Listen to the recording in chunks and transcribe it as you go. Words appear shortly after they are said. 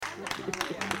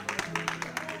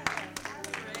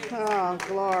Oh,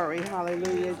 glory.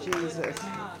 Hallelujah, Jesus.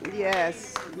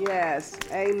 Yes, yes.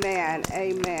 Amen,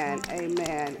 amen,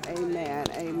 amen, amen,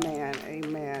 amen,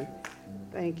 amen.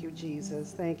 Thank you,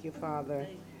 Jesus. Thank you, Father.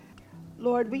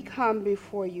 Lord, we come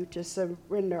before you to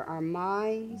surrender our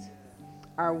minds,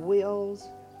 our wills,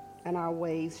 and our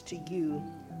ways to you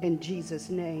in Jesus'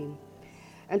 name,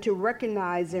 and to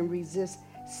recognize and resist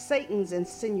Satan's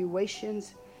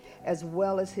insinuations as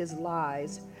well as his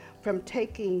lies from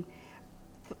taking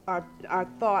our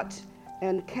thoughts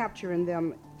and capturing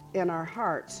them in our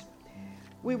hearts.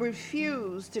 We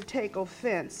refuse to take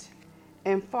offense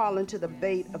and fall into the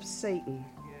bait of Satan.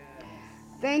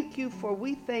 Thank you for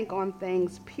we think on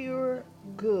things pure,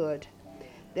 good,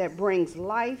 that brings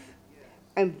life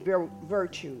and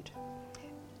virtue,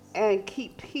 and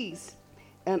keep peace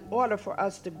in order for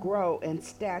us to grow in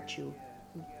stature,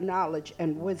 knowledge,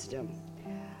 and wisdom.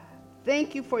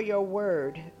 Thank you for your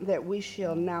word that we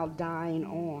shall now dine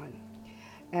on.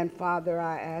 And Father,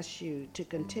 I ask you to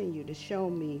continue to show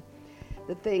me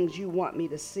the things you want me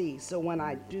to see. So when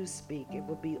I do speak, it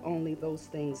will be only those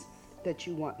things that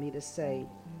you want me to say.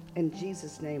 In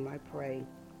Jesus' name I pray.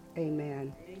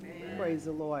 Amen. Amen. Praise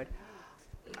the Lord.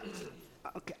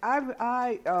 Okay,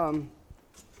 I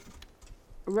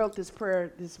wrote this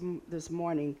prayer this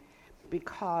morning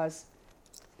because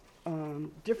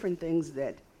different things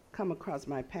that come across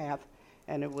my path,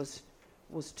 and it was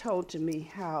told to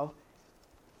me how,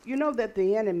 you know that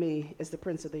the enemy is the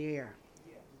prince of the air.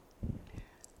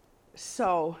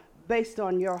 So based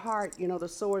on your heart, you know, the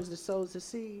sowers that sows the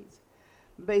seeds,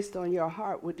 based on your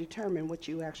heart would determine what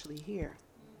you actually hear.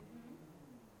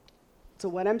 So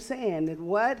what I'm saying is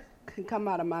what can come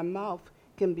out of my mouth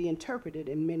can be interpreted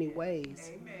in many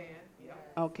ways. Amen.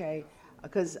 Yep. Okay,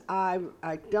 because I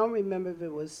don't remember if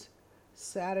it was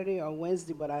Saturday or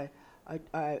Wednesday, but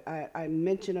I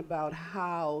mentioned about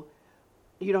how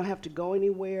you don't have to go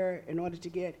anywhere in order to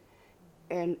get,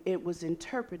 and it was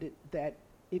interpreted that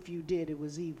if you did, it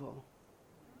was evil.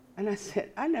 And I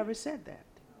said, I never said that.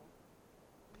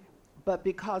 But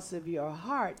because of your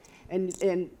heart, and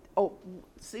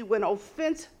see, when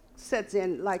offense sets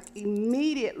in, like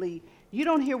immediately, you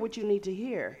don't hear what you need to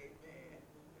hear.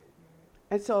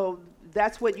 And so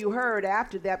that's what you heard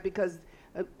after that, because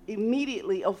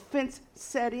immediately offense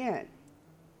set in.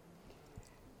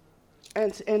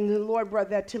 And the Lord brought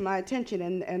that to my attention,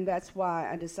 and that's why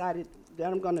I decided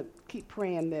that I'm going to keep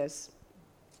praying this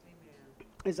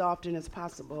as often as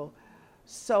possible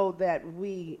so that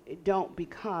we don't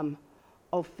become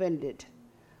offended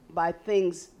by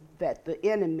things that the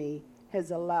enemy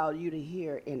has allowed you to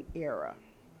hear in error.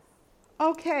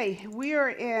 Okay, we are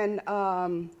in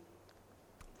 1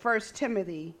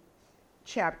 Timothy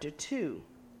chapter 2,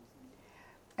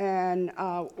 and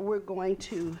we're going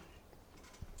to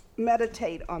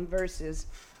meditate on verses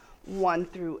 1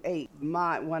 through 8,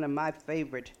 one of my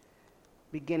favorite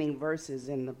beginning verses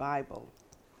in the Bible.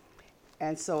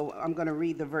 And so I'm going to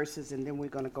read the verses, and then we're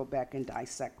going to go back and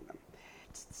dissect them.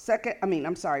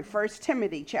 1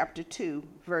 Timothy chapter 2,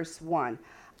 verse 1.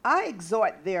 I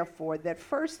exhort, therefore, that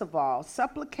first of all,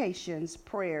 supplications,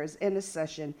 prayers,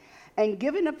 intercession, and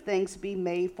giving of thanks be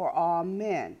made for all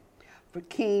men, for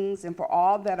kings, and for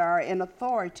all that are in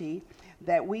authority,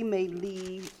 that we may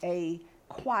lead a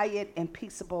quiet and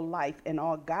peaceable life in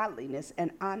all godliness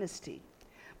and honesty.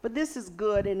 But this is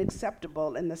good and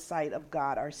acceptable in the sight of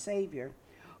God our Savior,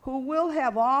 who will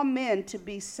have all men to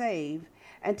be saved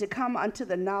and to come unto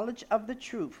the knowledge of the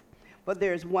truth. For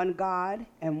there is one God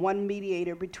and one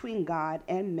mediator between God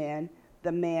and men,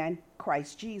 the man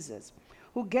Christ Jesus,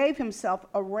 who gave himself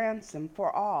a ransom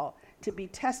for all to be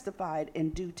testified in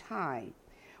due time.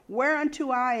 Whereunto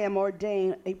I am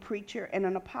ordained a preacher and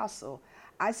an apostle.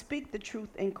 I speak the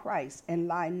truth in Christ and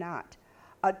lie not,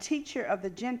 a teacher of the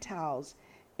Gentiles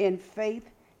in faith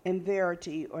and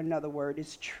verity, or another word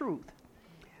is truth.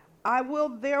 I will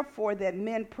therefore that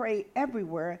men pray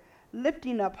everywhere,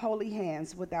 lifting up holy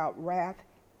hands without wrath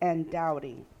and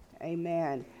doubting.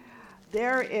 Amen.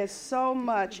 There is so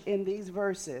much in these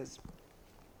verses.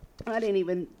 I didn't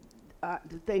even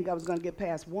think I was going to get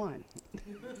past one.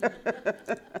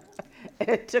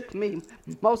 It took me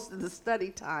most of the study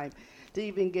time to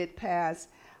even get past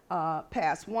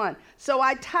one. So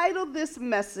I titled this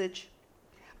message,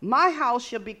 My House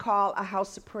Shall Be Called a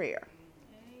House of Prayer.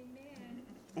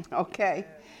 Amen. Okay.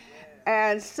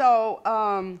 And so,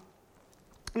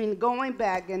 going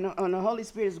back, and the Holy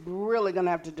Spirit is really going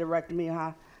to have to direct me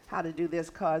how to do this,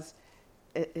 because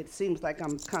it seems like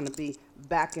I'm kind of be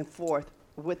back and forth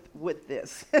with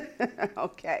this.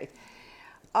 Okay.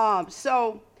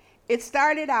 So it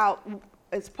started out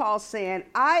is Paul saying,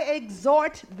 I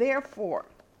exhort therefore.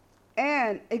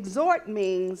 And exhort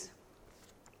means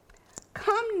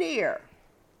come near.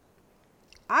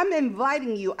 I'm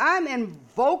inviting you. I'm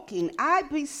invoking. I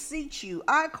beseech you.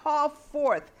 I call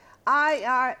forth.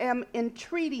 I am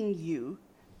entreating you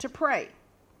to pray.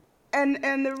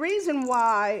 And the reason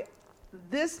why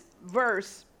this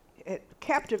verse it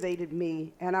captivated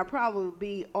me, and I'll probably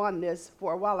be on this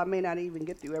for a while, I may not even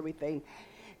get through everything,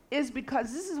 is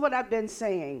because this is what I've been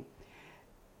saying.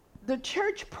 The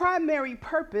church primary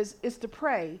purpose is to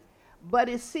pray, but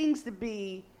it seems to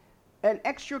be an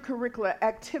extracurricular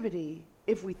activity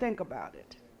if we think about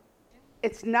it.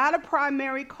 It's not a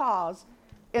primary cause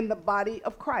in the body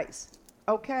of Christ,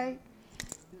 okay?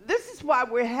 This is why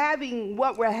we're having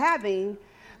what we're having,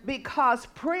 because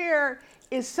prayer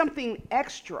is something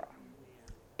extra.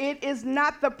 It is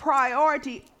not the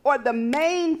priority or the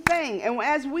main thing. And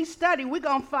as we study, we're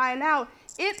going to find out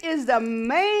it is the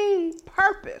main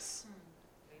purpose.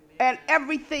 And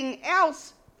everything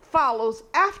else follows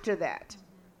after that.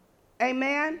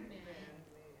 Amen?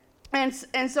 And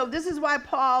so this is why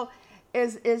Paul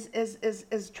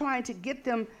is trying to get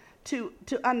them to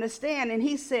understand. And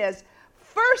he says,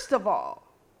 first of all,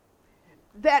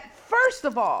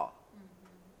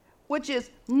 which is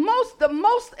the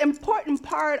most important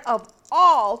part of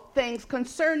all things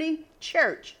concerning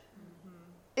church,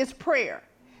 is prayer.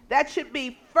 That should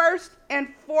be first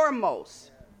and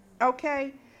foremost.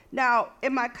 Okay? Now,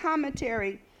 in my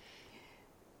commentary,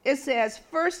 it says,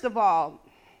 first of all,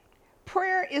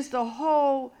 prayer is the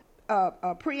whole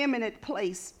preeminent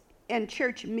place in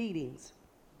church meetings.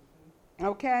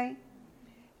 Okay?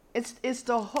 It's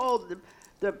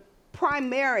the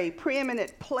primary,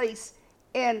 preeminent place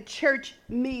in church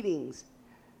meetings.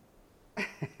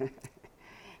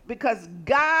 Because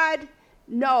God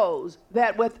knows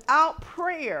that without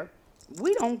prayer,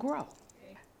 we don't grow.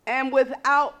 And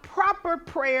without proper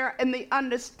prayer and the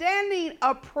understanding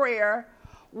of prayer,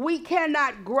 we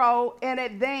cannot grow and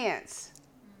advance.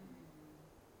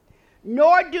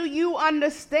 Nor do you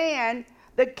understand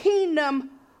the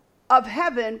kingdom of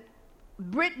heaven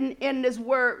written in this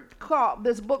book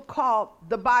called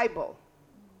the Bible.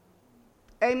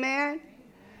 Amen?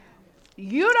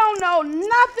 You don't know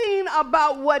nothing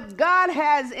about what God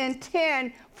has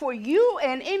intended for you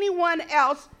and anyone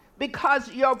else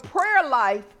because your prayer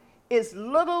life is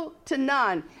little to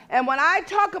none. And when I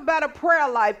talk about a prayer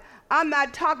life, I'm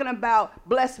not talking about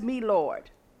bless me, Lord.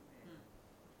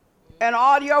 And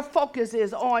all your focus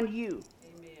is on you.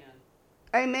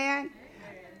 Amen. Amen.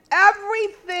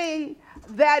 Everything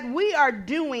that we are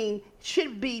doing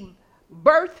should be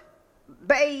birthed,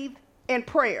 bathed in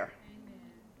prayer.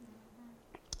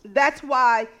 That's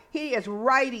why he is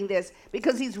writing this,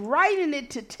 because he's writing it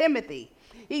to Timothy.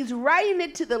 He's writing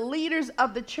it to the leaders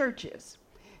of the churches.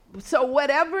 So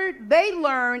whatever they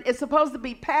learn is supposed to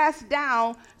be passed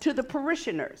down to the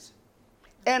parishioners.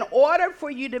 In order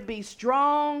for you to be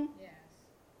strong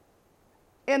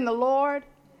in the Lord,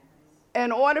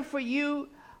 in order for you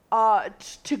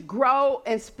to grow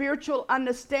in spiritual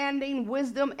understanding,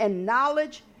 wisdom, and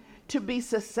knowledge, to be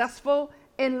successful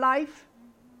in life.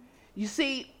 You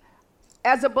see,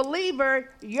 as a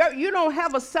believer, you don't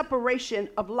have a separation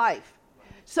of life.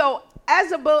 So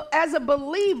as a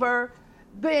believer,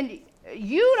 then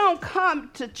you don't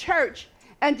come to church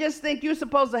and just think you're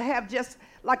supposed to have just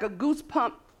like a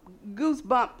goosebump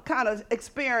kind of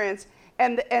experience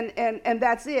and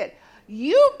that's it.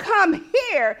 You come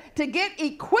here to get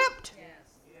equipped,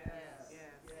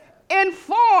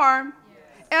 informed,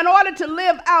 in order to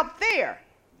live out there.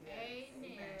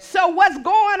 So what's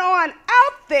going on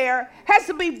out there has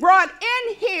to be brought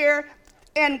in here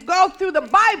and go through the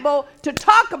Bible to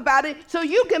talk about it so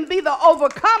you can be the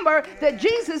overcomer that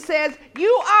Jesus says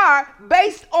you are,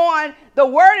 based on the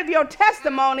word of your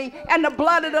testimony and the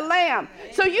blood of the Lamb.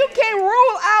 So you can't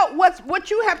rule out what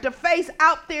you have to face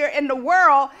out there in the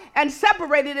world and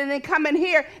separate it and then come in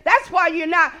here. That's why you're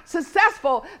not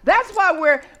successful. That's why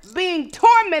we're being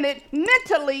tormented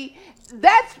mentally.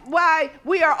 That's why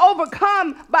we are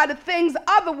overcome by the things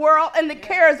of the world and the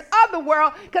cares of the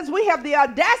world, because we have the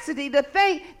audacity to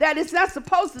think that it's not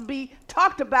supposed to be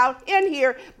talked about in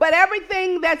here. But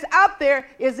everything that's out there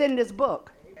is in this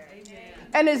book. Amen.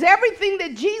 And is everything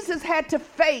that Jesus had to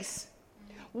face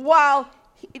while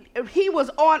he was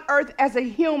on earth as a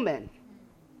human.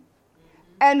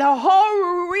 And the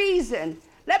whole reason,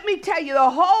 let me tell you, the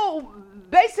whole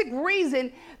basic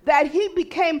reason that he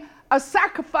became a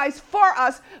sacrifice for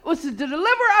us was to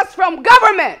deliver us from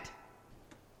government.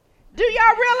 Do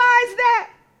y'all realize that?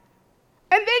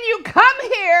 And then you come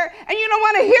here and you don't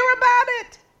want to hear about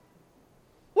it?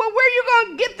 Well, where are you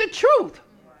going to get the truth?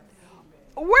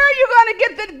 Where are you going to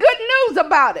get the good news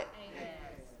about it?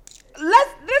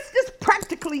 Let's just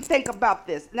practically think about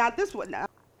this. Now, this one now.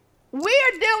 We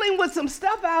are dealing with some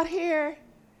stuff out here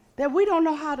that we don't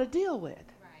know how to deal with.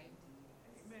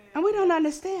 And we don't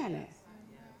understand it.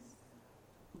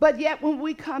 But yet when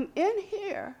we come in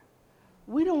here,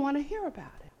 we don't want to hear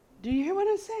about it. Do you hear what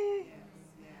I'm saying?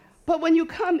 But when you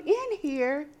come in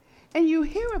here and you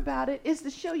hear about it, it's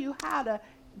to show you how to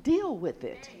deal with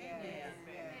it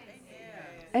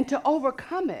and to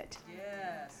overcome it.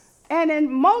 And in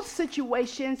most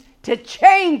situations, to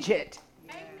change it.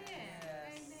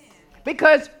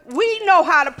 Because we know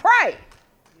how to pray.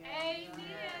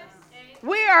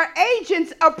 We are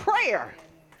agents of prayer.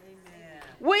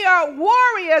 We are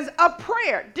warriors of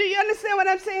prayer. Do you understand what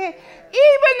I'm saying?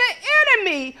 Even the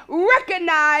enemy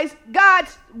recognizes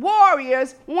God's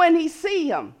warriors when he see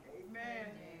them.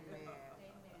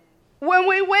 When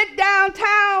we went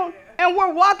downtown and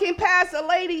we're walking past a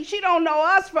lady, she don't know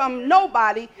us from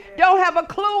nobody, don't have a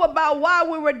clue about why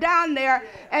we were down there,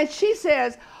 and she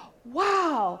says,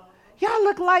 wow, y'all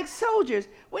look like soldiers.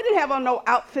 We didn't have on no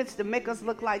outfits to make us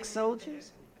look like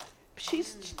soldiers.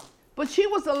 But she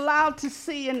was allowed to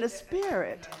see in the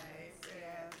spirit.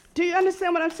 Do you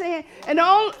understand what I'm saying? And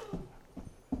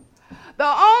the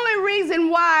only reason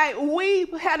why we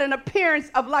had an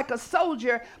appearance of like a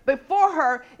soldier before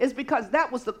her is because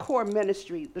that was the core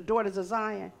ministry. The Daughters of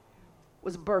Zion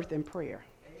was birthed in prayer.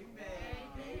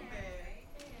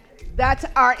 That's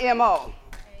our MO.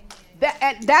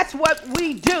 That's what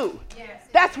we do.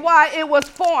 That's why it was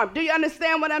formed. Do you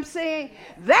understand what I'm saying?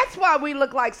 That's why we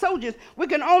look like soldiers. We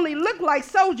can only look like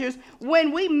soldiers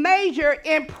when we major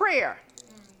in prayer.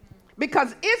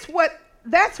 Because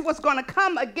that's what's going to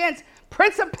come against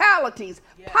principalities,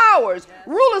 powers,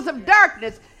 rulers of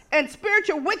darkness, and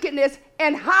spiritual wickedness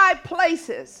in high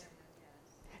places.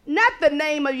 Not the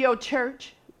name of your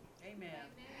church. Amen.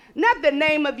 Not the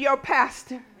name of your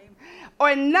pastor.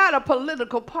 Or not a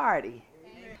political party.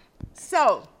 Amen.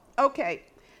 So, okay.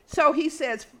 So he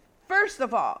says, first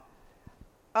of all,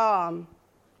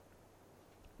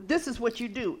 this is what you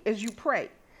do, is you pray.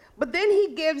 But then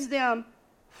he gives them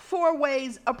 4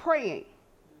 ways of praying.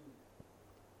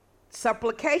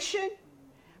 Supplication,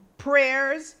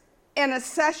 prayers,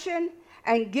 intercession,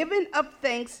 and giving of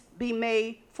thanks be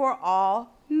made for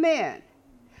all men.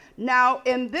 Now,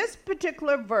 in this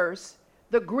particular verse,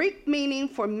 the Greek meaning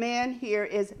for men here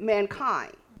is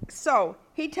mankind. So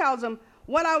he tells them,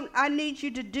 what I need you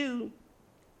to do,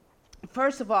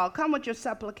 first of all, come with your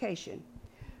supplication.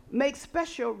 Make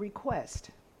special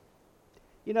request.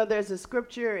 You know, there's a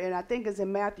scripture, and I think it's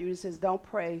in Matthew, it says, don't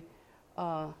pray,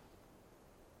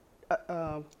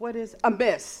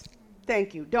 amiss.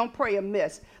 Thank you. Don't pray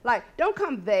amiss. Like, don't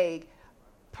come vague.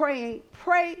 Pray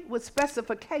with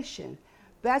specification.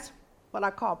 That's what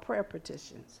I call prayer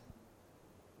petitions.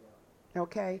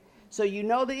 Okay? So you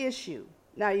know the issue.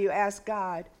 Now you ask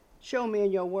God, show me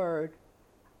in your word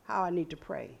how I need to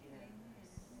pray.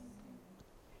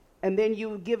 And then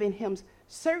you're giving him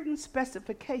certain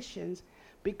specifications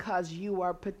because you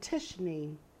are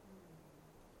petitioning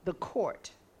the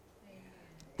court,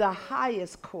 the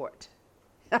highest court.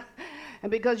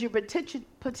 And because you're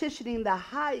petitioning the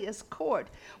highest court,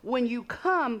 when you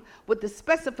come with the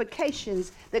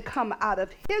specifications that come out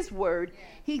of his word,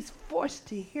 he's forced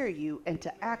to hear you and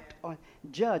to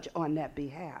judge on that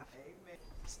behalf. Amen.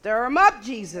 Stir him up,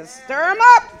 Jesus. Stir him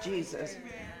up, Jesus.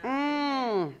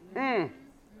 Then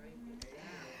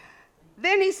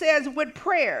he says, with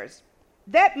prayers.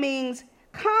 That means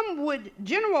come with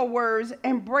general words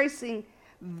embracing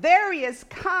various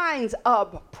kinds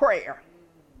of prayer.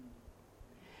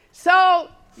 So,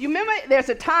 you remember there's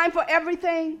a time for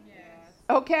everything? Yes.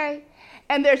 Okay?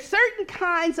 And there's certain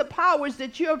kinds of powers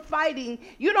that you're fighting.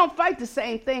 You don't fight the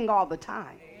same thing all the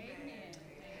time. Amen.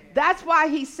 That's why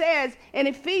he says in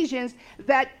Ephesians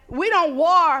that we don't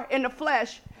war in the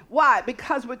flesh. Why?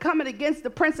 Because we're coming against the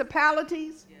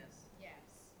principalities,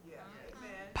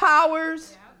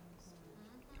 powers,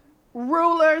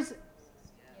 rulers,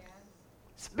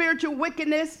 spiritual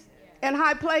wickedness in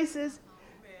high places.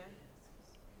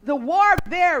 The war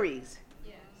varies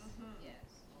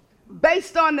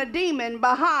based on the demon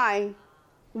behind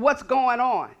what's going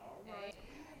on.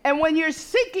 And when you're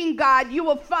seeking God, you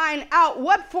will find out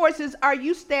what forces are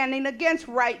you standing against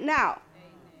right now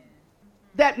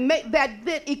that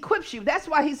equips you. That's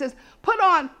why he says, put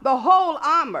on the whole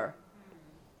armor.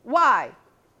 Why?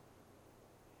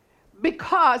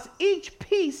 Because each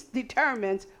piece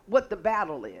determines what the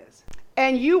battle is.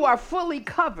 And you are fully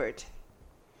covered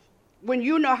when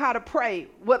you know how to pray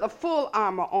with a full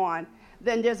armor on,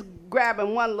 than just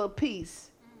grabbing one little piece,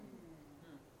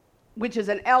 which is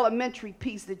an elementary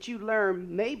piece that you learned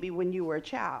maybe when you were a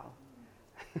child.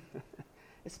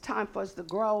 It's time for us to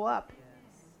grow up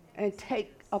and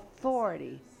take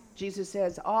authority. Jesus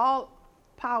says, all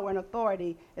power and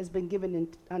authority has been given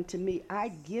unto me. I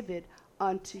give it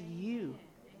unto you.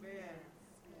 Amen.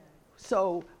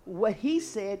 So what he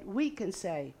said, we can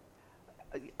say.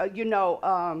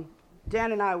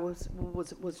 Dan and I was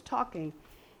talking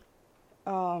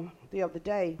the other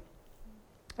day,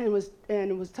 and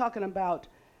it was talking about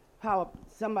how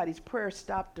somebody's prayer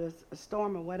stopped a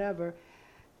storm or whatever.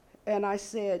 And I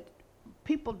said,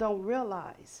 people don't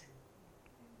realize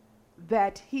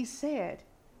that he said,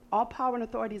 all power and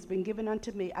authority has been given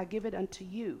unto me. I give it unto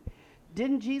you.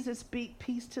 Didn't Jesus speak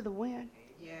peace to the wind?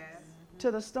 Yes. To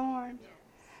the storm? Yes.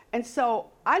 And so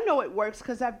I know it works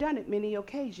because I've done it many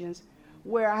occasions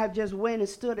where I have just went and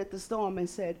stood at the storm and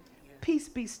said, peace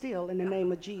be still in the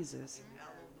name of Jesus.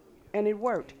 And it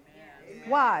worked. Amen.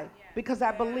 Why? Because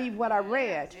I believed what I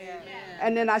read. Amen.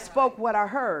 And then I spoke what I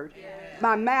heard. Amen.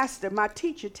 My master, my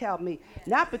teacher tell me,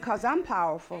 not because I'm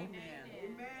powerful. Amen.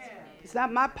 It's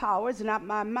not my power, it's not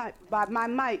my might, by my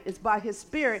might, it's by his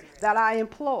spirit that I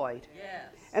employed. Yes.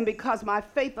 And because my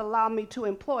faith allowed me to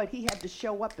employ it, he had to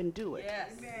show up and do it. Yes.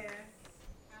 Amen.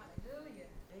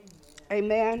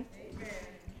 Amen. Amen.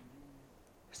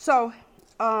 So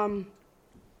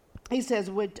he says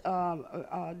with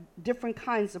different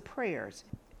kinds of prayers.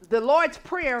 The Lord's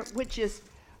Prayer, which is,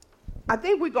 I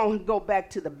think we're going to go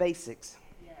back to the basics.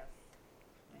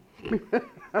 Yes.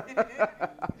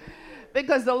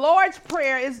 Because the Lord's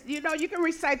Prayer is, you can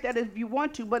recite that if you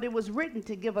want to, but it was written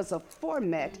to give us a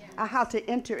format of how to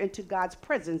enter into God's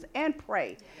presence and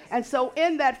pray. And so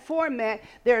in that format,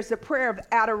 there's the prayer of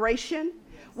adoration,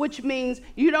 which means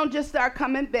you don't just start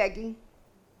coming begging.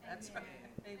 That's right.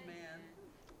 Amen.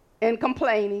 And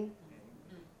complaining.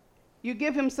 You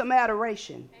give him some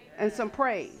adoration and some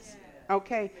praise.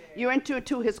 Okay? You enter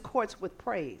into his courts with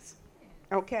praise.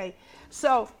 Okay?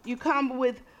 So you come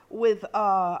with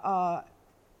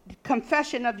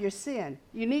confession of your sin.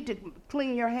 You need to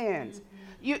clean your hands.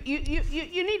 You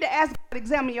need to ask God to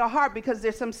examine your heart, because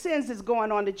there's some sins that's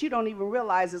going on that you don't even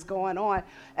realize is going on,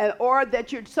 or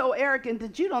that you're so arrogant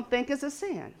that you don't think is a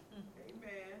sin.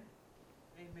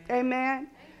 Amen. Amen.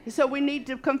 So we need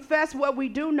to confess what we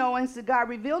do know, and say, God,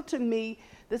 reveal to me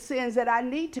the sins that I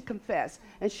need to confess,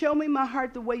 and show me my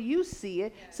heart the way you see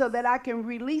it, so that I can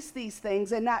release these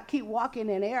things and not keep walking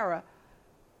in error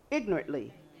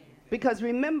ignorantly. Because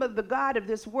remember, the God of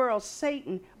this world,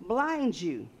 Satan, blinds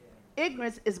you.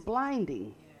 Ignorance is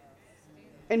blinding.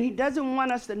 And he doesn't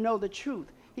want us to know the truth.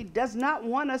 He does not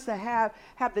want us to have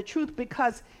the truth,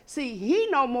 because, see, he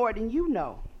know more than you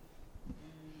know.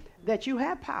 That you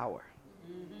have power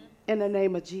in the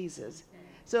name of Jesus.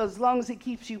 So as long as he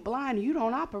keeps you blind, you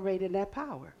don't operate in that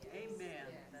power. Amen.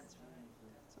 That's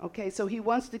right. Okay, so he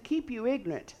wants to keep you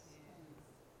ignorant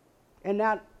and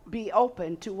not be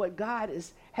open to what God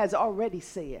has already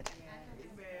said.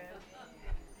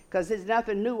 Because there's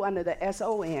nothing new under the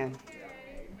S-O-N.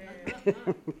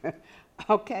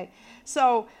 Okay,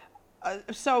 so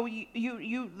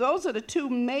you those are the two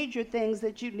major things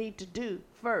that you need to do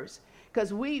first.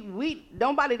 Because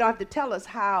nobody don't have to tell us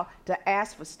how to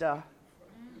ask for stuff.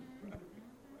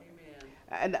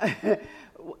 And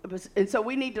so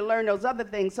we need to learn those other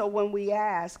things, so when we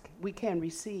ask, we can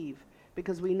receive.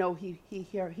 Because we know he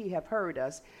have heard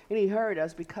us, and he heard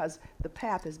us because the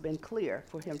path has been clear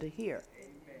for him to hear.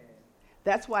 Amen.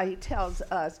 That's why he tells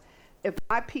us, if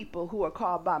my people who are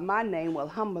called by my name will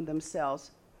humble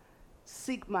themselves,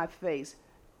 seek my face,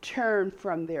 turn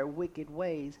from their wicked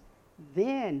ways,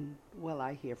 then will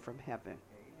I hear from heaven.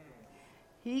 Amen.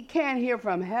 He can't hear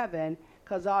from heaven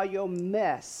because all your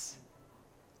mess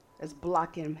is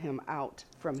blocking him out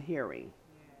from hearing.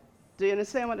 Yes. Do you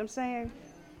understand what I'm saying? Yes.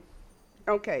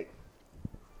 Okay,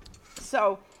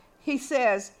 so he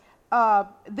says,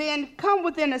 then come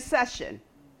with intercession.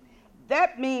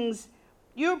 That means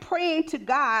you're praying to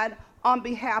God on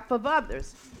behalf of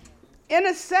others.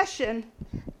 Intercession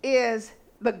is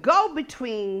the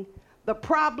go-between the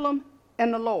problem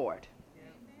and the Lord.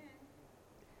 Amen.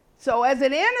 So as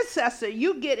an intercessor,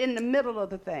 you get in the middle of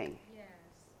the thing. Yes.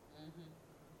 Mm-hmm.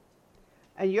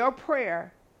 And your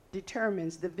prayer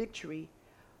determines the victory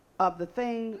of the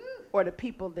thing or the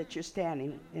people that you're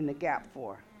standing in the gap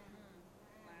for.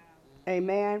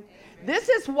 Amen. This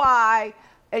is why,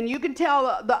 and you can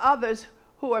tell the others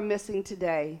who are missing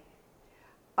today,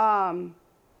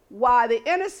 why the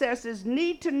intercessors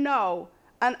need to know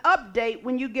an update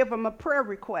when you give them a prayer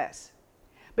request.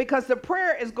 Because the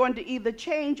prayer is going to either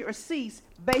change or cease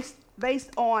based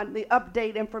based on the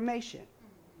update information.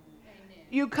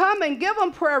 You come and give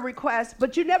them prayer requests,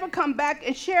 but you never come back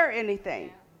and share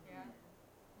anything.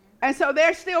 And so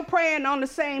they're still praying on the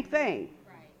same thing.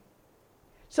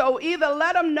 So either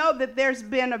let them know that there's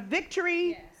been a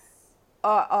victory,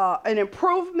 an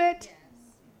improvement,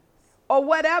 or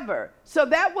whatever. So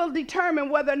that will determine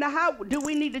whether or not how do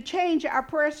we need to change our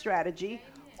prayer strategy,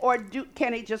 or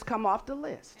can it just come off the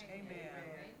list? Amen.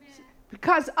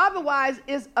 Because otherwise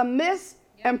it's amiss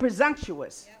and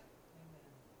presumptuous.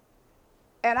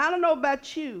 And I don't know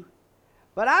about you,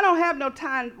 but I don't have no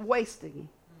time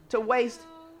to waste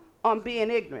on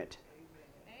being ignorant.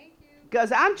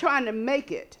 Because I'm trying to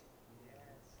make it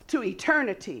to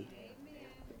eternity.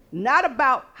 Not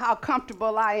about how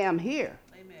comfortable I am here.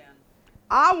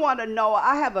 I want to know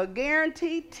I have a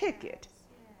guaranteed ticket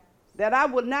that I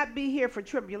will not be here for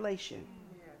tribulation.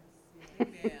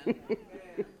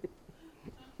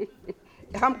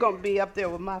 I'm going to be up there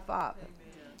with my Father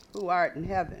who art in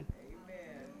heaven.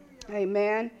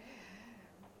 Amen.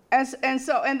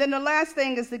 And then the last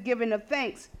thing is the giving of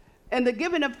thanks. And the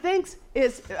giving of thanks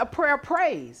is a prayer of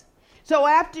praise. So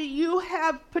after you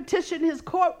have petitioned his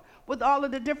court with all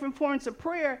of the different forms of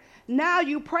prayer, now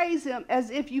you praise him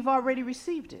as if you've already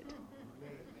received it.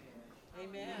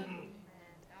 Amen.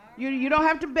 You don't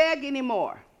have to beg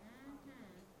anymore.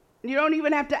 You don't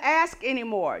even have to ask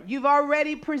anymore. You've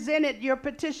already presented your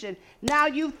petition. Now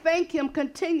you thank him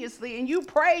continuously and you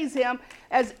praise him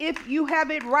as if you have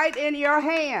it right in your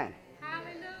hand.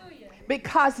 Hallelujah.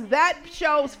 Because that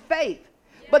shows faith.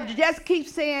 Yes. But just keep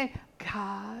saying,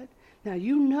 God, now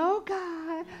you know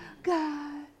God.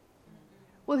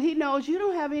 Well, he knows you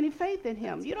don't have any faith in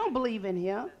him. You don't believe in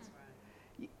him.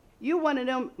 You're one of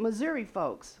them Missouri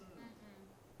folks.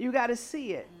 You got to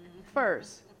see it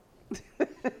first.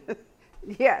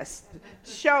 Yes,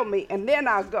 show me, and then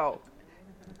I'll go.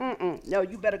 No,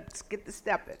 you better get to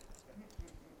stepping.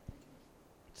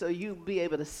 So you'll be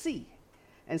able to see,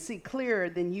 and see clearer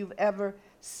than you've ever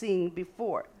seen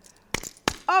before.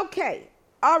 Okay,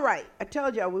 all right. I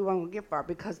told y'all we weren't going to get far,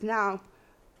 because now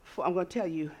I'm going to tell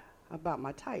you about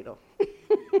my title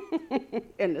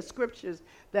and the scriptures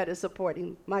that is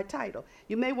supporting my title.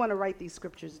 You may want to write these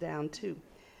scriptures down, too.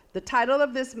 The title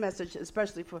of this message,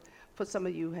 especially for some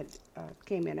of you who had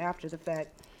came in after the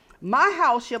fact, my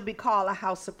house shall be called a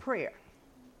house of prayer.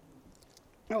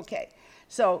 Okay,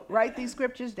 so write these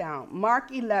scriptures down.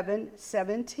 Mark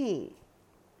 11:17.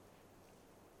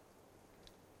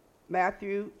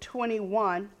 Matthew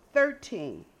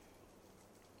 21:13.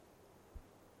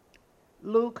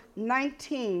 Luke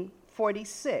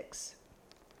 19:46.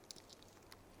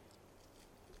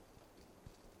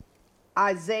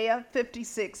 Isaiah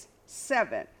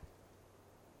 56:7.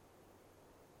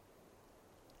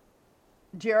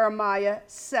 Jeremiah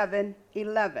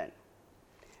 7:11.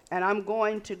 And I'm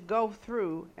going to go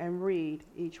through and read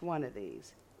each one of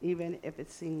these, even if it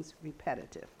seems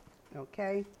repetitive.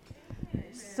 Okay?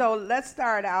 Amen. So let's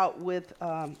start out with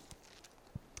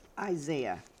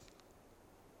Isaiah.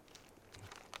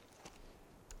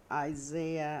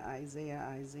 Isaiah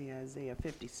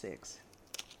 56.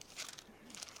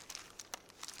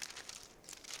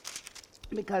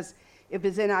 Because if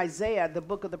it's in Isaiah, the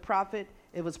book of the prophet,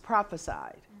 it was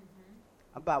prophesied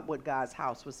about what God's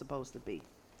house was supposed to be.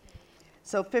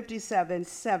 So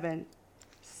 57:7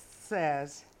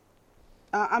 says,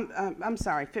 I'm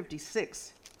sorry,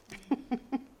 56.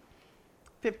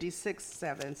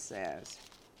 56:7 says,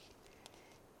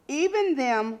 even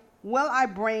them will I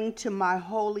bring to my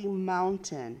holy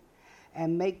mountain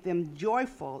and make them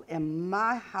joyful in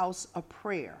my house of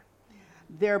prayer.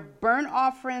 Their burnt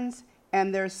offerings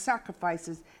and their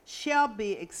sacrifices shall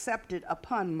be accepted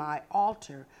upon my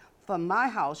altar, for my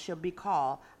house shall be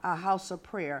called a house of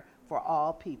prayer for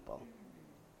all people.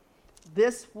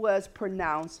 This was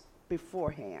pronounced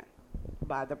beforehand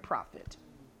by the prophet.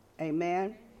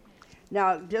 Amen.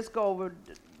 Now just go over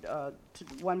to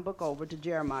one book over to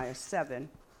Jeremiah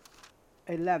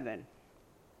 7:11.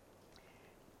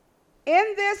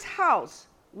 In this house,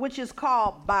 which is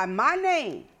called by my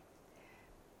name,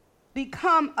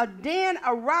 become a den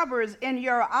of robbers in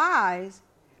your eyes,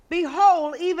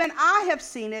 behold, even I have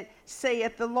seen it,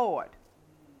 saith the Lord.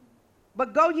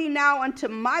 But go ye now unto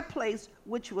my place,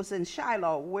 which was in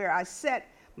Shiloh, where I set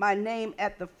my name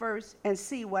at the first, and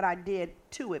see what I did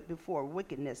to it before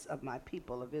wickedness of my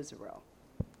people of Israel.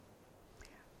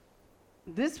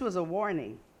 This was a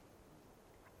warning.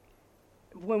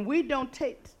 When we don't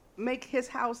make his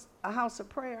house a house of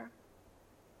prayer,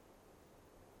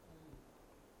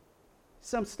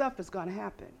 some stuff is going to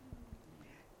happen.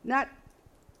 Not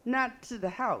to the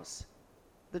house,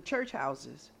 the church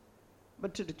houses,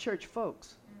 but to the church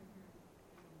folks.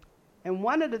 And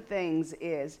one of the things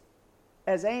is,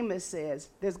 as Amos says,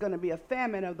 there's going to be a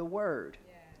famine of the word.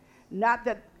 Yes. Not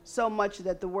that so much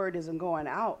that the word isn't going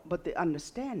out, but the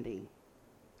understanding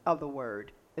of the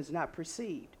word is not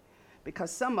perceived,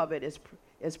 because some of it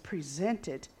is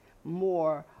presented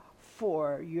more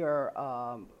for your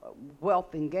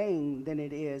wealth and gain than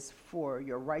it is for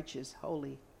your righteous,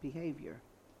 holy behavior.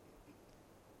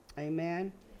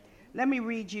 Amen. Let me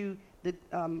read you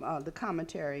the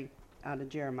commentary out of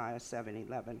Jeremiah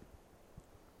 7:11.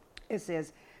 It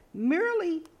says,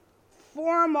 merely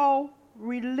formal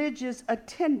religious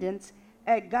attendance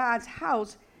at God's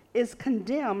house is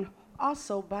condemned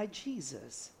also by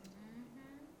Jesus.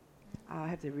 I'll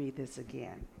have to read this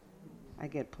again. I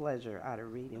get pleasure out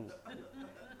of reading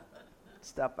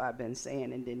stuff I've been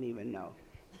saying and didn't even know.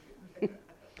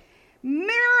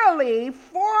 Merely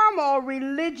formal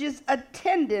religious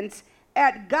attendance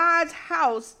at God's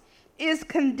house is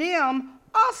condemned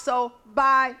also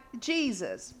by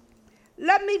Jesus.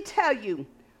 Let me tell you,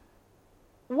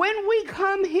 when we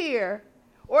come here,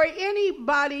 or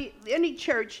anybody, any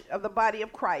church of the body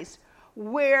of Christ,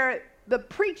 where the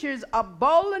preachers are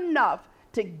bold enough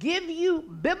to give you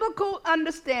biblical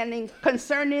understanding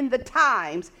concerning the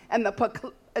times and the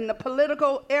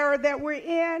political era that we're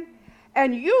in,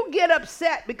 and you get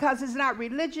upset because it's not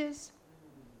religious,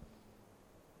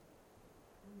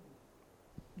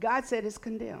 God said it's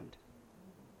condemned.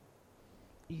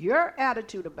 Your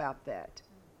attitude about that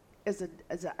is an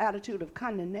attitude of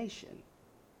condemnation.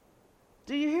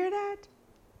 Do you hear that?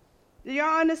 Do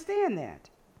y'all understand that?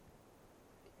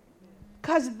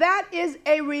 Because that is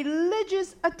a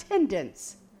religious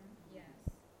attendance. Yes.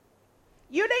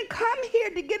 You didn't come here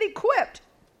to get equipped.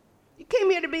 You came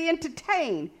here to be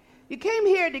entertained. You came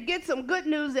here to get some good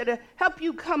news that'll help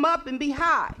you come up and be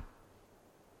high.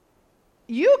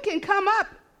 You can come up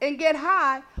and get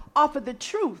high off of the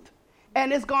truth,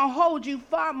 and it's going to hold you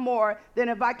far more than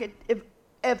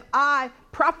if I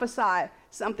prophesy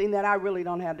something that I really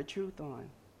don't have the truth on.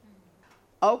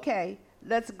 Okay,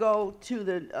 let's go to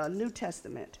the New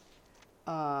Testament.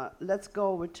 Let's go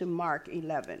over to Mark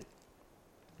 11.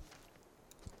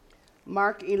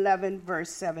 Mark 11, verse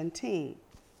 17.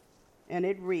 And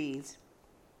it reads,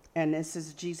 and this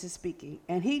is Jesus speaking,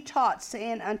 and he taught,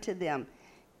 saying unto them,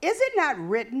 is it not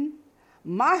written,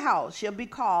 my house shall be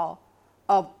called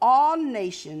of all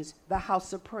nations the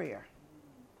house of prayer,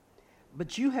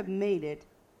 but you have made it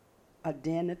a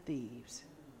den of thieves.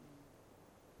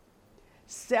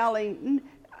 Selling,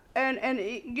 and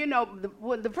you know,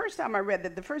 the first time I read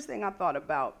that, the first thing I thought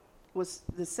about was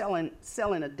the selling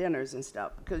of dinners and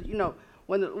stuff. Because you know,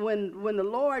 when the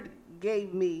Lord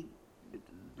gave me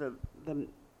the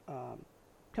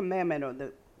commandment or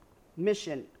the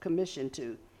commission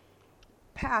to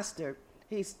pastor,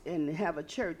 and have a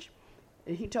church,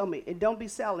 and he told me, don't be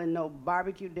selling no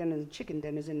barbecue dinners and chicken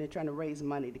dinners, and they're trying to raise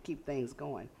money to keep things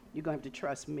going. You're going to have to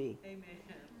trust me.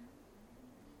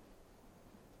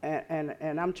 Amen.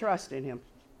 And I'm trusting him.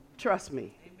 Trust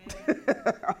me.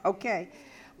 Okay.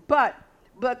 But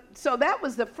so that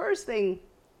was the first thing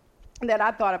that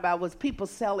I thought about, was people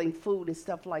selling food and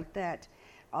stuff like that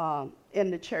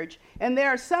in the church. And there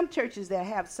are some churches that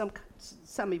have some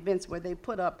events where they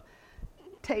put up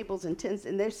tables and tents,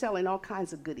 and they're selling all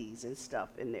kinds of goodies and stuff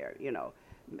in there, you know,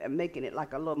 making it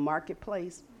like a little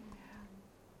marketplace.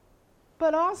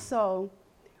 But also,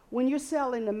 when you're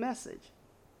selling the message,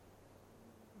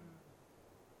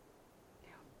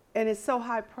 and it's so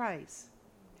high price.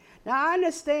 Now, I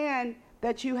understand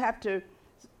that you have to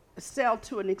sell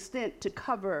to an extent to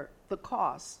cover the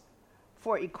costs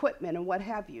for equipment and what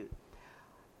have you.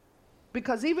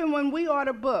 Because even when we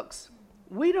order books,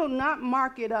 we do not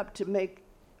mark it up to make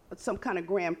some kind of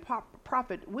grand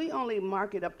profit. We only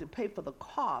mark it up to pay for the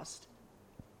cost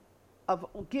of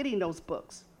getting those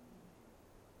books.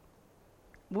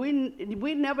 We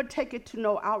never take it to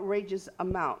no outrageous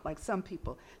amount like some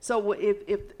people. So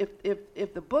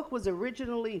if the book was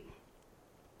originally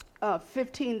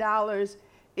 $15,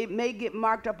 it may get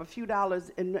marked up a few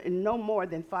dollars and no more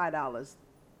than $5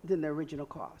 than the original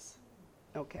cost.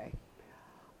 Okay.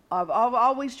 I've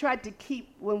always tried to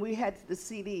keep, when we had the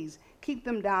CDs, keep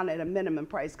them down at a minimum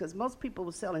price, because most people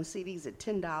were selling CDs at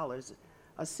 $10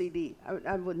 a CD.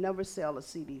 I would never sell a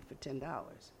CD for $10.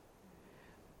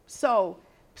 So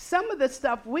some of the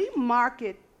stuff, we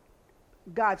market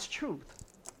God's truth.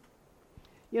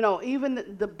 You know,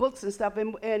 even the books and stuff,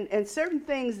 and certain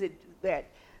things that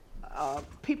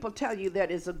people tell you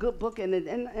that it's a good book, and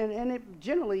it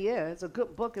generally is a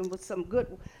good book and with some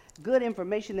good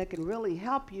information that can really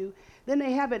help you. Then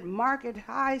they have it market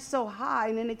high, so high,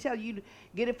 and then they tell you to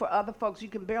get it for other folks. You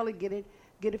can barely get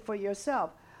it for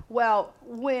yourself. Well,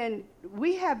 when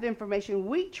we have the information,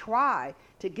 we try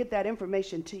to get that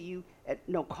information to you at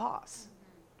no cost,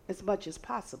 as much as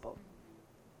possible.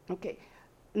 Okay,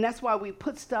 and that's why we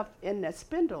put stuff in that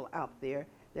spindle out there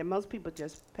that most people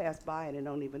just pass by it and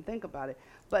don't even think about it.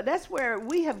 But that's where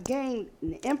we have gained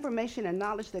information and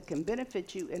knowledge that can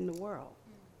benefit you in the world,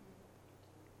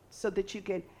 so that you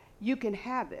can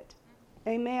have it.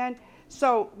 Amen.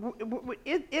 So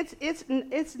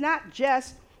it's not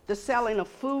just the selling of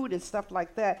food and stuff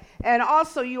like that. And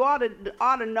also you ought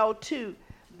to know too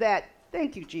that,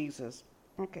 thank you, Jesus.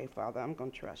 Okay, Father, I'm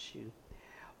going to trust you.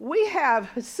 We have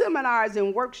seminars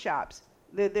and workshops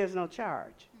that there's no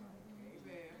charge.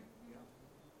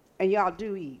 And y'all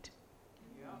do eat.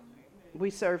 We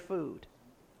serve food.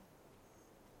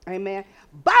 Amen.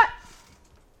 But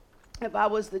if I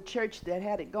was the church that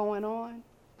had it going on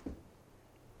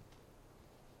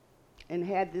and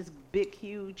had this big,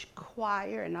 huge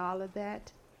choir and all of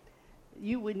that,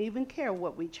 you wouldn't even care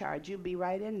what we charge. You'd be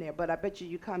right in there. But I bet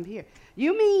you come here.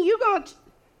 You mean you're going to...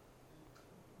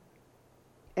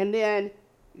 And then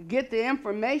get the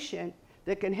information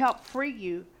that can help free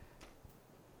you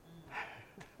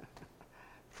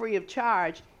free of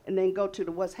charge, and then go to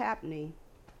the what's happening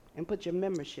and put your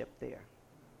membership there.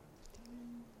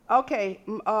 Okay,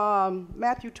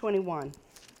 Matthew 21.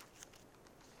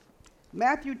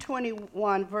 Matthew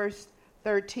 21, verse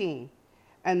 13.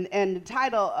 And the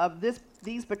title of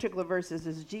these particular verses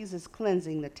is Jesus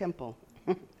cleansing the temple.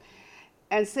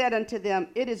 And said unto them,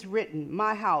 it is written,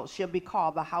 my house shall be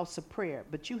called the house of prayer,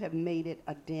 but you have made it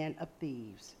a den of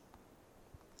thieves.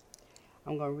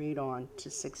 I'm going to read on to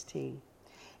 16.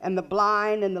 And the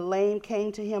blind and the lame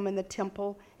came to him in the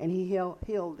temple, and he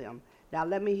healed them. Now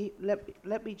let me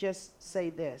just say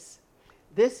this.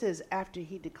 This is after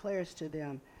he declares to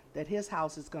them that his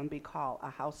house is going to be called a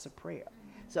house of prayer.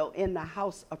 So in the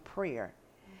house of prayer,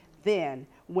 then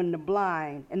when the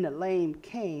blind and the lame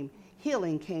came,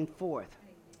 healing came forth.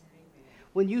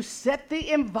 When you set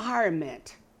the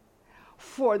environment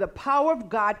for the power of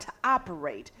God to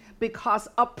operate because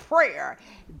of prayer,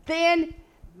 then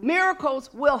miracles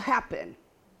will happen.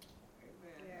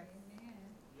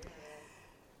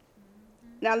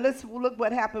 Now let's look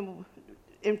what happened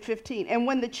in 15. And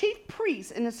when the chief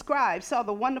priests and the scribes saw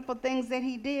the wonderful things that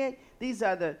he did, these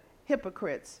are the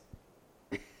hypocrites.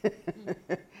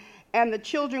 And the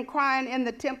children crying in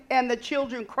the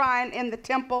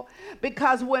temple,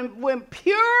 because when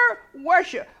pure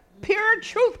worship, pure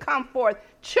truth come forth,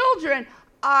 children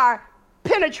are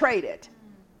penetrated.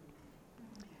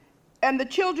 And the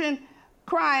children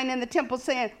crying in the temple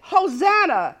saying,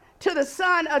 Hosanna to the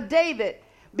Son of David,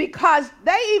 because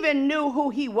they even knew who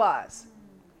he was.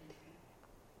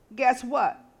 Guess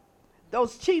what?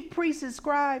 Those chief priests and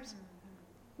scribes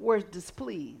were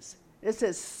displeased. It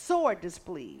says sore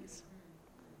displeased.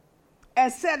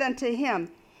 And said unto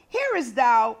him, hearest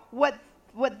thou what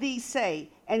these say?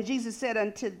 And Jesus said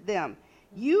unto them,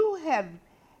 have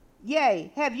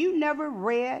you never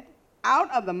read,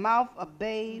 out of the mouth of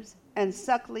babes and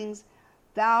sucklings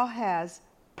thou hast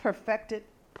perfected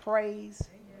praise?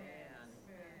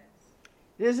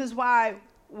 This is why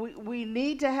we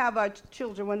need to have our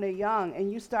children when they're young,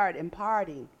 and you start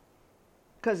imparting,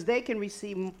 because they can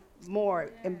receive more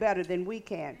and better than we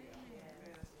can.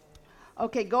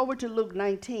 Okay, go over to Luke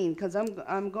 19, because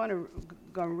I'm going to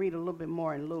read a little bit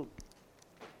more in Luke.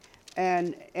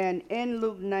 And in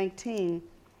Luke 19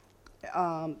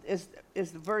 is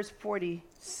verse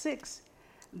 46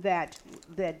 that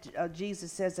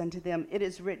Jesus says unto them, it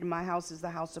is written, my house is the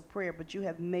house of prayer, but you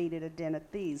have made it a den of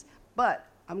thieves. But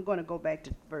I'm going to go back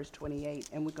to verse 28,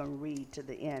 and we're going to read to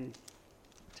the end,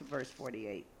 to verse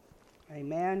 48.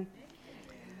 Amen.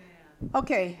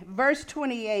 Okay, verse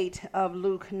 28 of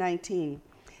Luke 19.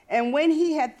 And when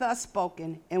he had thus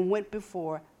spoken and went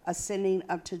before, ascending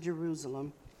up to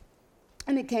Jerusalem,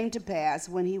 and it came to pass,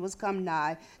 when he was come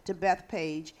nigh to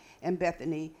Bethphage and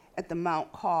Bethany, at the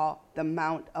mount called the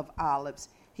Mount of Olives,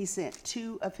 he sent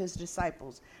two of his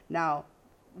disciples. Now,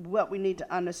 what we need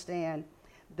to understand,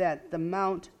 that the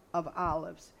Mount of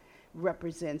Olives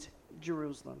represents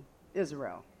Jerusalem,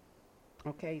 Israel.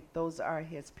 Okay, those are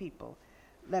his people.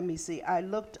 Let me see. I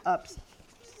looked up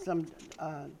some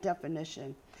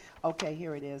definition. Okay,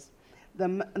 here it is.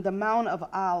 The Mount of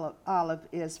Olive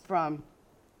is from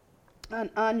an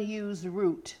unused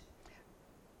root.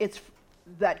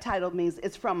 That title means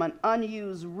it's from an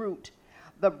unused root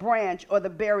the branch or the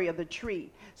berry of the tree.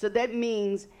 So that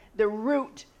means the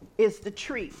root is the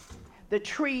tree. The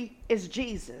tree is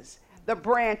Jesus. The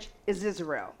branch is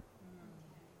Israel.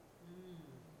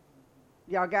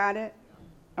 Y'all got it?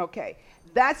 Okay.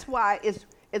 That's why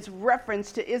it's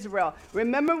reference to Israel.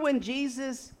 Remember when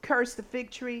Jesus cursed the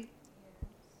fig tree?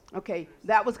 Okay,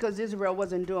 that was because Israel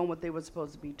wasn't doing what they were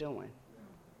supposed to be doing.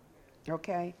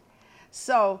 Okay?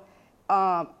 So,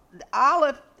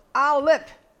 olive,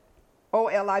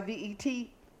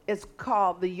 O-L-I-V-E-T, is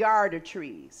called the yard of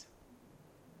trees.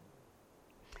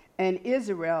 And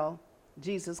Israel,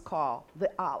 Jesus called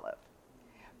the olive.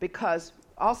 Because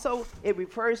also it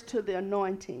refers to the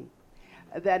anointing,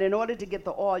 that in order to get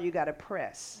the oil, you got to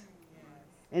press.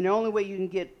 And the only way you can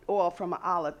get oil from an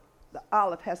olive, the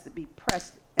olive has to be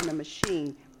pressed in a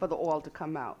machine for the oil to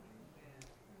come out.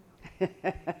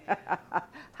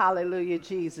 Hallelujah,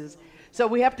 Jesus. So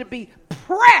we have to be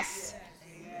pressed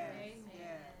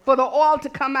for the oil to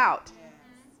come out.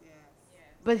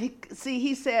 But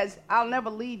he says, I'll never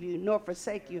leave you nor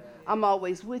forsake you. I'm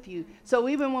always with you. So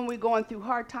even when we're going through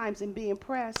hard times and being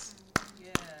pressed,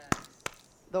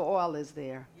 the oil is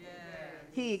there.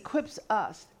 He equips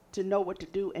us to know what to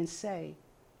do and say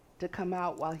to come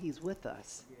out while he's with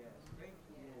us.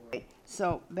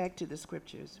 So back to the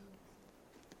scriptures.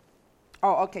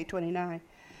 Oh, okay, 29.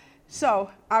 So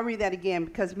I'll read that again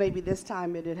because maybe this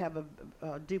time it'd have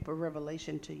a deeper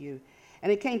revelation to you.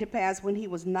 And it came to pass when he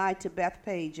was nigh to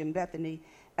Bethpage in Bethany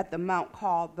at the mount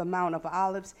called the Mount of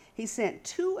Olives, he sent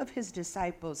 2 of his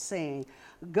disciples, saying,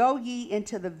 Go ye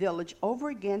into the village over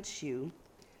against you.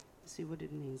 Let's see what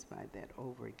it means by that,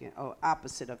 over again. Oh,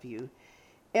 opposite of you.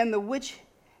 In the which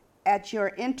at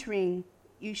your entering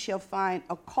you shall find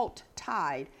a colt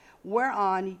tied,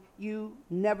 whereon you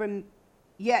never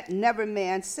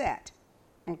man sat.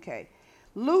 Okay.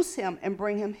 Loose him and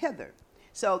bring him hither.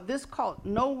 So this colt,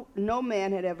 no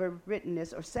man had ever ridden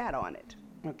this or sat on it.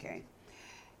 Okay.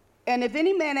 And if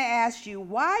any man ask you,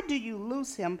 why do you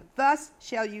loose him? Thus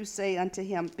shall you say unto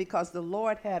him, because the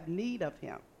Lord have need of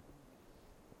him.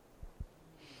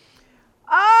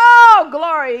 Oh,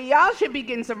 glory. Y'all should be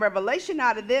getting some revelation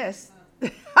out of this.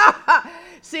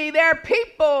 See, there are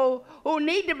people who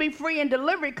need to be free and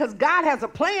delivered because God has a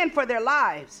plan for their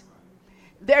lives.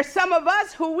 There's some of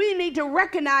us who we need to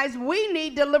recognize we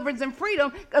need deliverance and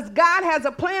freedom because God has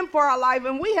a plan for our life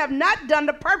and we have not done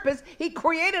the purpose he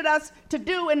created us to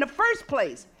do in the first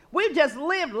place. We've just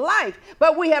lived life,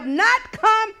 but we have not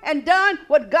come and done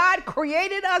what God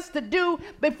created us to do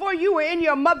before you were in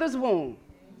your mother's womb.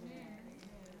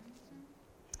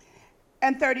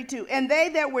 And 32, and they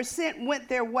that were sent went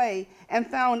their way and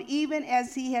found even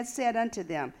as he had said unto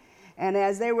them. And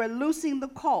as they were loosing the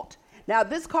colt, now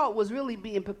this colt was really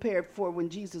being prepared for when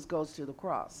Jesus goes to the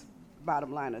cross.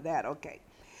 Bottom line of that, okay.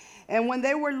 And when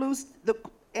they were loosed,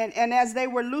 and as they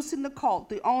were loosing the colt,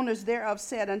 the owners thereof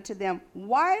said unto them,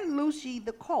 Why loose ye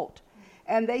the colt?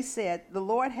 And they said, The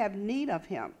Lord have need of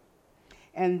him.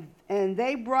 And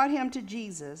they brought him to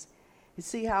Jesus. You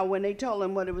see how when they told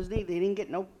him what it was needed, they didn't get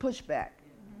no pushback.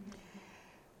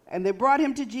 And they brought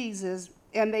him to Jesus,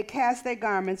 and they cast their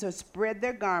garments or spread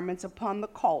their garments upon the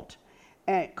colt.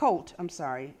 I keep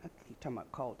talking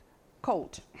about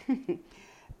colt,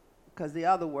 because the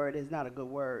other word is not a good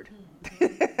word.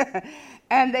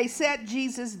 And they set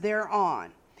Jesus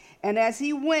thereon. And as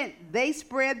he went, they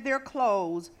spread their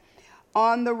clothes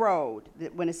on the road,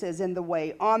 when it says in the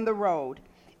way, on the road.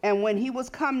 And when he was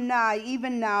come nigh,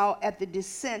 even now at the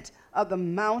descent of the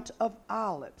Mount of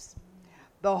Olives,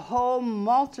 the whole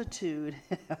multitude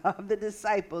of the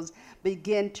disciples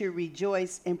began to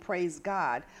rejoice and praise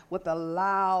God with a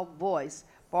loud voice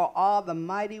for all the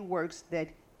mighty works that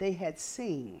they had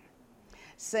seen,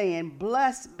 saying,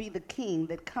 Blessed be the King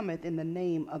that cometh in the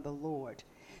name of the Lord.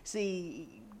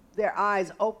 See, their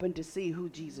eyes opened to see who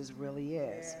Jesus really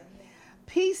is.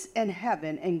 Peace in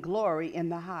heaven and glory in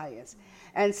the highest.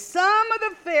 And some of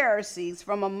the Pharisees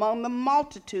from among the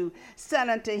multitude said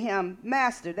unto him,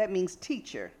 Master, that means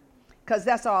teacher, because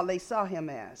that's all they saw him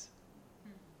as.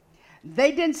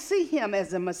 They didn't see him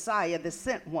as a Messiah, the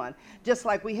sent one, just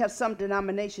like we have some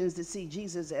denominations that see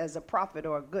Jesus as a prophet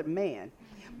or a good man.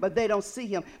 But they don't see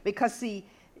him because, see,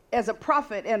 as a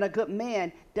prophet and a good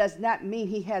man does not mean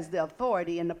he has the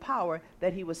authority and the power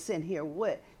that he was sent here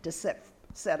with to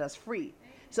set us free.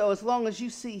 So as long as you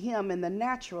see him in the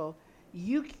natural,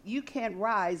 you can't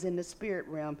rise in the spirit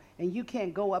realm and you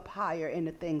can't go up higher in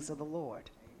the things of the Lord.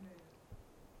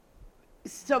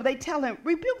 So they tell him,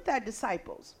 rebuke thy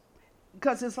disciples.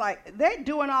 Because it's like they're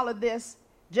doing all of this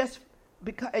just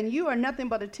because, and you are nothing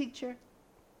but a teacher.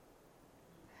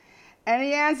 And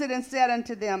he answered and said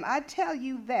unto them, I tell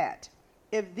you that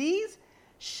if these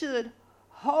should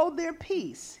hold their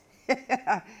peace,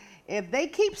 if they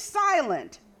keep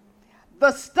silent,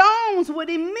 the stones would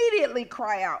immediately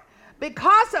cry out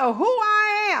because of who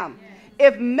I am.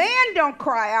 If man don't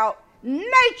cry out,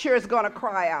 nature is going to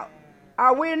cry out.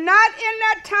 Are we not in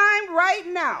that time right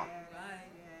now?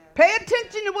 Pay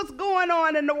attention to what's going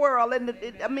on in the world, in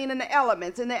the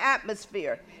elements, in the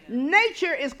atmosphere.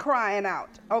 Nature is crying out,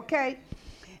 okay?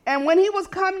 And when he was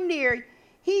come near,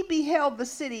 he beheld the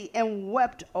city and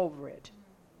wept over it,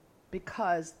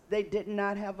 because they did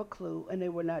not have a clue and they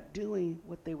were not doing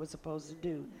what they were supposed to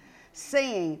do,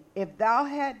 saying, if thou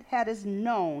hadst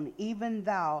known, even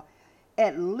thou,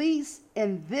 at least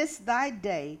in this thy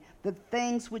day, the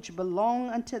things which belong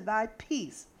unto thy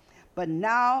peace, but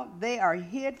now they are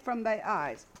hid from thy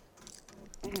eyes.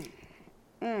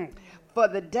 For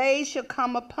the day shall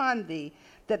come upon thee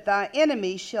that thy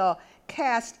enemy shall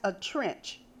cast a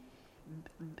trench,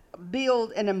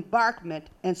 build an embankment,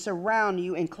 and surround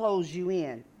you and close you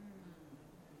in.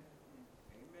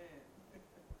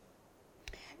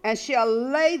 And shall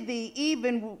lay thee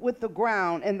even with the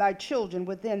ground, and thy children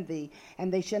within thee,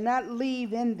 and they shall not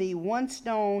leave in thee one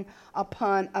stone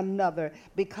upon another,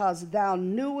 because thou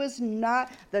knewest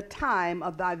not the time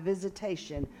of thy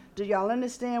visitation. Do y'all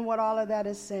understand what all of that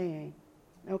is saying?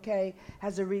 Okay?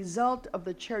 As a result of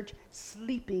the church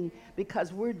sleeping,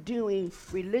 because we're doing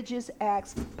religious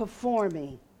acts,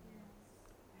 performing,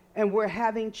 and we're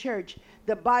having church.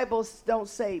 The Bible don't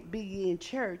say, be ye in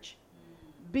church.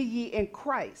 Be ye in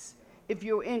Christ. If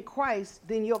you're in Christ,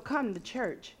 then you'll come to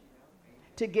church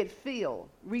to get filled,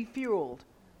 refueled,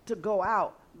 to go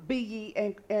out. Be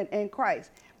ye in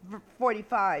Christ.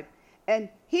 45. And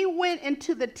he went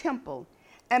into the temple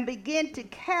and began to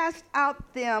cast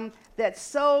out them that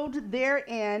sold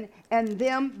therein and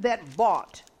them that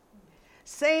bought,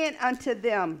 saying unto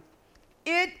them,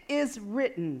 it is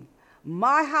written,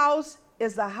 my house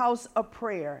is a house of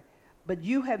prayer, but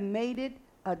you have made it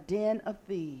a den of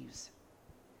thieves.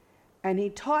 And he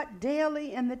taught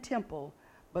daily in the temple,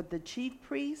 but the chief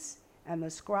priests and the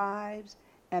scribes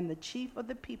and the chief of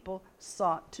the people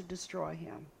sought to destroy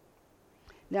him.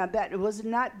 Now that it was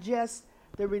not just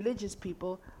the religious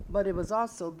people, but it was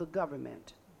also the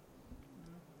government.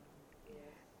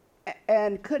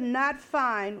 And could not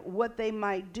find what they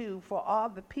might do, for all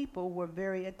the people were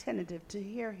very attentive to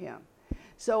hear him.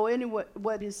 So anyway,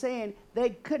 what he's saying,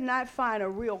 they could not find a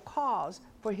real cause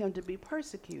for him to be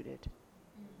persecuted,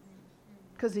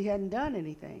 because he hadn't done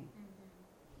anything.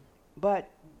 But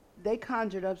they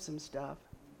conjured up some stuff,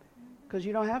 because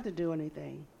you don't have to do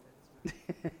anything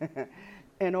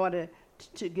in order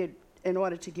to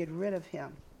get rid of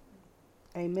him.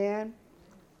 Amen.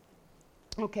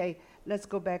 Okay, let's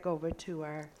go back over to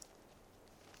our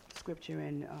scripture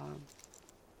in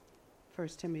 1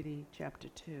 Timothy chapter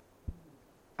 2.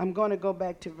 I'm going to go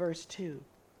back to verse 2.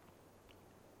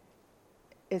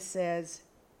 It says,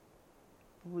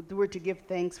 we're to give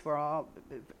thanks for all,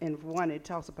 and one it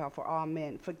talks about for all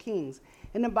men, for kings.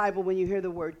 In the Bible, when you hear the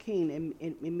word king,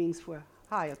 it means for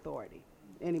high authority,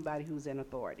 anybody who's in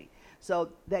authority.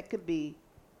 So that could be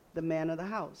the man of the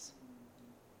house,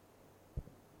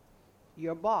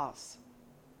 your boss,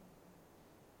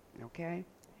 okay?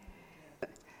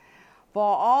 For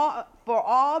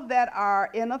all that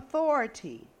are in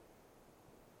authority.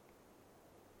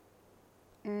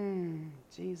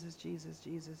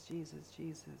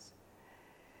 Jesus.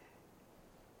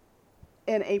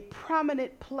 In a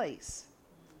prominent place.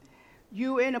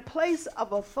 You're in a place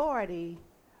of authority,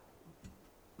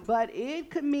 but it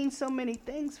could mean so many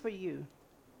things for you.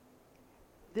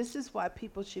 This is why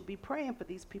people should be praying for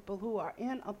these people who are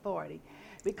in authority,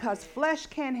 because flesh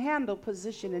can't handle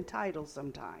position and title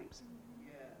sometimes.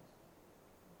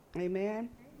 Amen.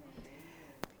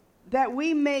 That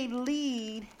we may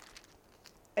lead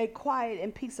a quiet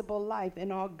and peaceable life in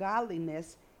all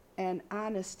godliness and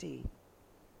honesty.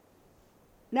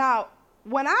 Now,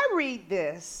 when I read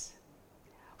this,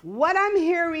 what I'm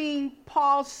hearing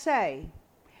Paul say,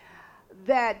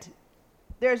 that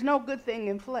there's no good thing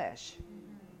in flesh.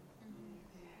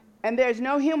 And there's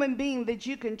no human being that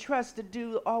you can trust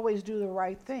to always do the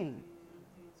right thing.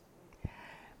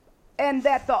 And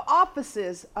that the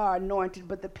offices are anointed,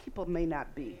 but the people may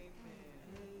not be.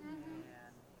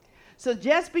 So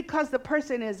just because the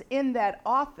person is in that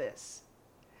office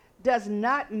does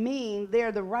not mean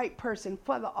they're the right person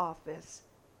for the office.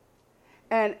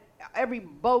 And every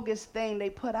bogus thing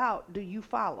they put out, do you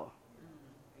follow?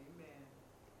 Amen.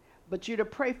 But you're to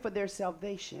pray for their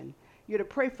salvation. You're to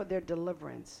pray for their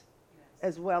deliverance,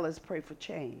 as well as pray for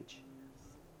change.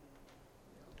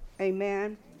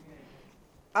 Amen.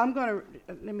 I'm going to,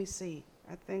 let me see.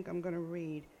 I think I'm going to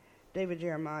read David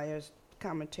Jeremiah's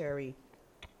commentary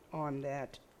on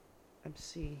that. Let's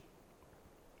see.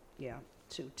 Yeah,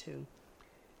 2:2.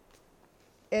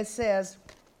 It says,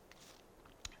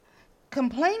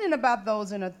 complaining about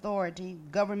those in authority,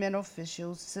 government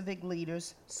officials, civic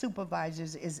leaders,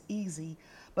 supervisors is easy,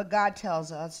 but God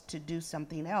tells us to do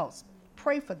something else.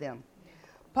 Pray for them.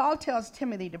 Paul tells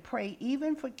Timothy to pray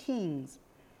even for kings.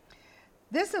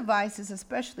 This advice is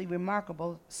especially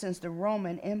remarkable since the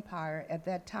Roman Empire at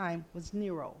that time was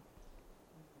Nero,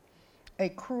 a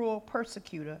cruel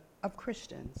persecutor of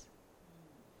Christians.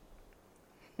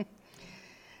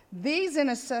 These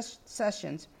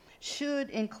intercessions should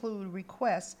include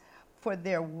requests for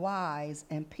their wise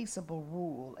and peaceable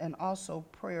rule and also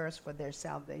prayers for their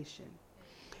salvation.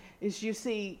 As you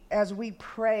see, as we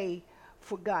pray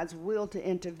for God's will to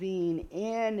intervene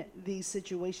in these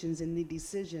situations and the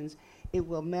decisions, it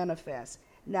will manifest.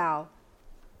 Now,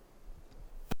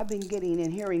 I've been getting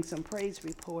and hearing some praise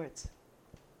reports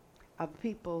of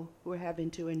people who are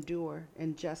having to endure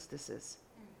injustices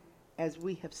as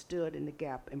we have stood in the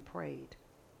gap and prayed.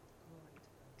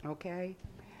 Okay?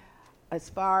 As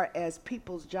far as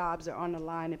people's jobs are on the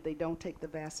line if they don't take the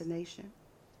vaccination,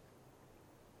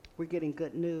 we're getting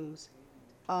good news.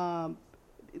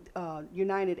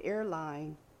 United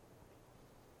Airlines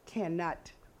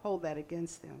cannot hold that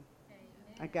against them.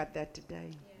 I got that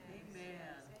today.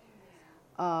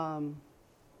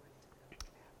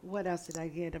 What else did I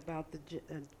get about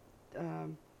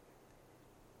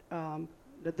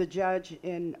the judge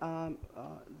in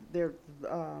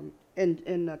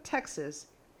Texas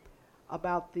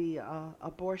about the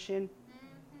abortion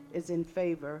is in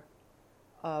favor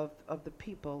of the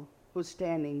people who's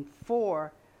standing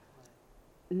for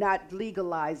not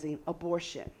legalizing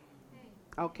abortion.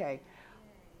 Okay.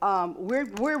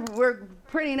 We're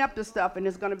printing up the stuff, and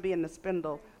it's going to be in the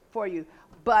spindle for you.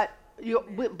 But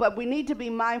we need to be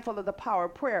mindful of the power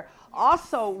of prayer.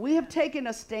 Also, we have taken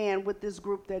a stand with this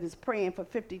group that is praying for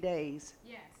 50 days.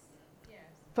 Yes.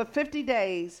 For 50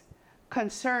 days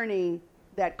concerning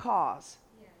that cause.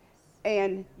 Yes.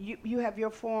 And you have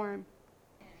your form.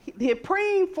 They're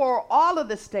praying for all of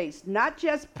the states, not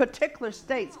just particular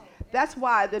states. That's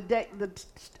why the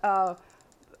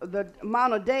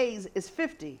amount of days is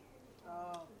 50.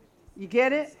 You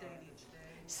get it?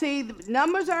 See, the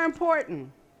numbers are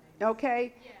important,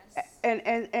 okay? Yes.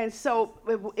 And so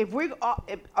if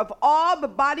of all the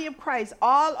body of Christ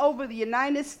all over the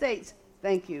United States,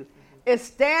 thank you, is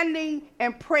standing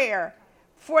in prayer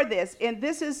for this, and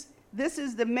this is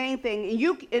the main thing.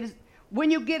 And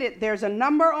when you get it, there's a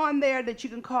number on there that you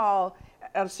can call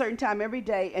at a certain time every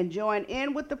day and join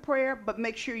in with the prayer, but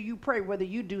make sure you pray whether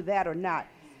you do that or not.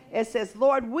 It says,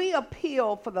 Lord, we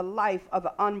appeal for the life of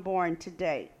the unborn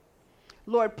today.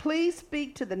 Lord, please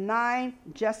speak to the 9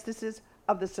 justices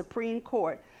of the Supreme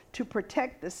Court to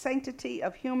protect the sanctity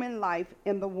of human life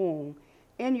in the womb.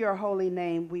 In your holy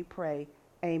name we pray.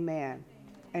 Amen.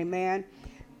 Amen.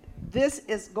 This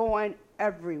is going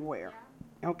everywhere.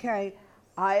 Okay?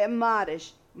 I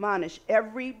admonish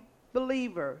every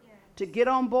believer to get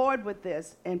on board with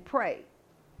this and pray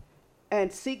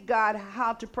and seek God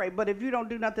how to pray. But if you don't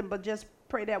do nothing but just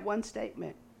pray that one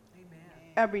statement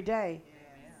every day,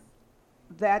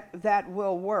 that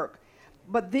will work.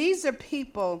 But these are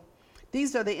people,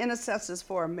 these are the intercessors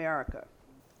for America.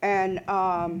 And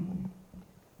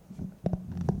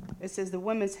it says the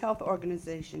Women's Health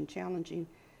Organization challenging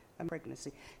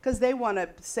pregnancy. Because they want to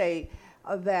say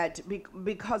that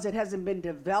because it hasn't been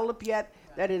developed yet,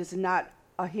 that it is not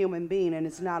a human being and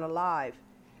it's not alive.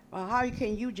 Well, how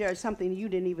can you judge something you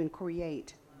didn't even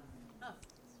create?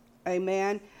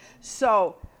 Amen.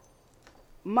 So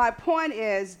my point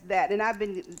is that, and I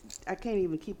can't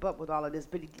even keep up with all of this,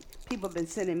 but people have been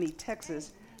sending me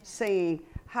texts saying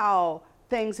how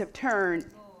things have turned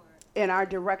in our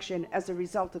direction as a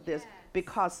result of this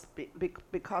because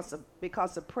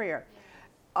of prayer.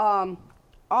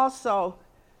 Also,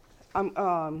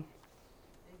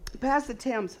 Pastor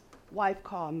Tim's wife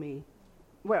called me.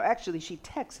 Well, actually, she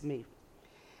texted me.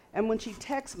 And when she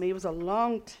texted me, it was a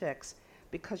long text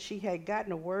because she had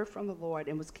gotten a word from the Lord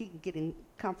and was keep getting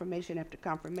confirmation after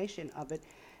confirmation of it.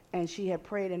 And she had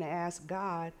prayed and asked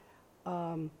God,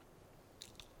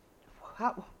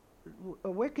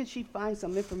 where could she find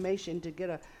some information to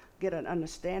get an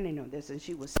understanding of this? And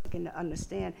she was seeking to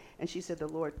understand, and she said the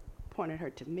Lord pointed her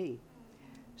to me.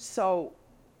 So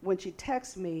when she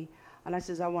texted me, and I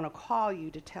says, I want to call you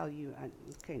to tell you, I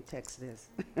can't text this.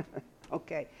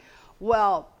 Okay.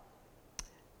 Well,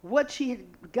 what she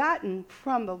had gotten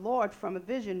from the Lord from a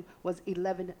vision was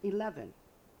 11:11.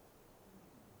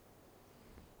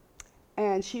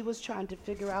 And she was trying to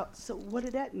figure out, so what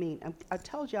did that mean? I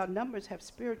told y'all numbers have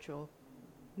spiritual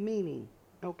meaning,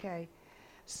 okay?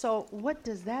 So what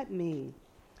does that mean?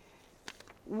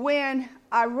 When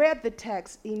I read the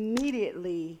text,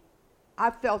 immediately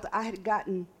I felt I had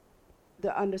gotten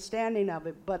the understanding of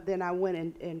it, but then I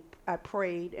went and I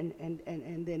prayed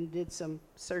and then did some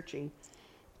searching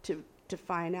to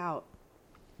find out.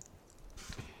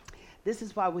 This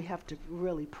is why we have to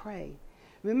really pray.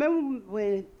 Remember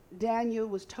when Daniel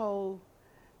was told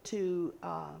to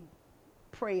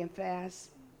pray and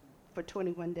fast for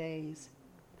 21 days?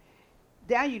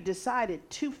 Daniel decided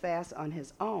to fast on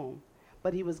his own,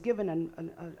 but he was given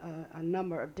a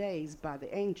number of days by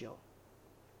the angel.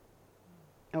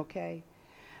 Okay?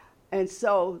 And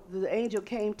so the angel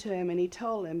came to him and he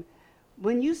told him,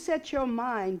 when you set your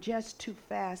mind just to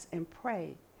fast and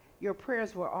pray, your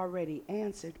prayers were already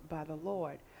answered by the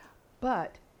Lord.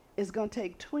 But it's going to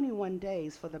take 21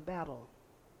 days for the battle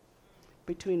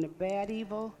between the bad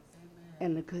evil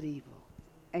and the good evil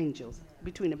angels,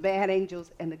 between the bad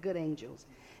angels and the good angels.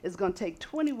 It's going to take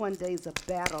 21 days of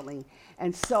battling.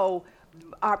 And so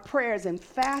our prayers and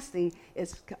fasting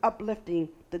is uplifting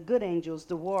the good angels,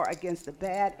 the war against the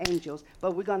bad angels,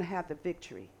 but we're going to have the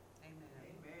victory.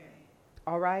 Amen.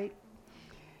 All right?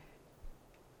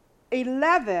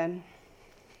 11,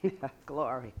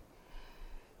 glory,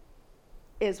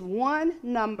 is one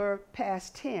number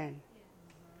past 10.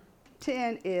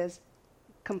 10 is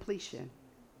completion.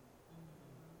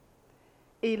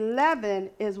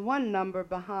 11 is one number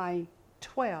behind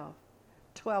 12.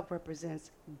 12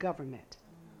 represents government.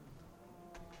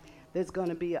 There's going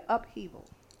to be an upheaval.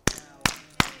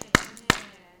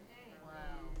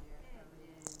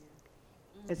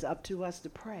 It's up to us to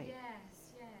pray.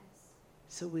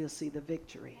 So we'll see the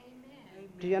victory.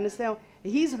 Do you understand?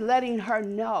 He's letting her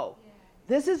know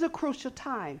this is a crucial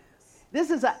time. This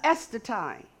is an Esther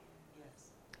time.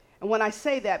 And when I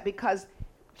say that, because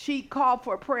she called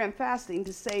for prayer and fasting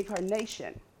to save her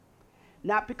nation,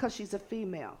 not because she's a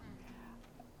female.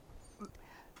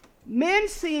 Men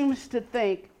seems to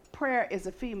think prayer is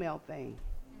a female thing.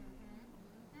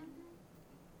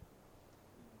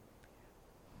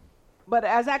 But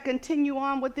as I continue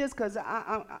on with this, because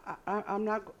I'm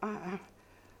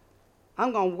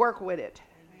going to work with it.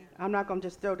 I'm not going to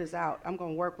just throw this out. I'm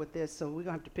going to work with this, so we're going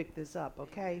to have to pick this up,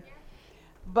 okay?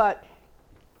 But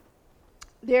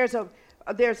there's a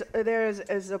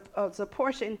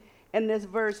portion in this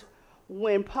verse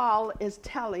when Paul is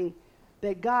telling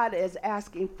that God is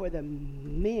asking for the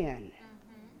men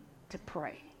to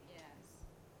pray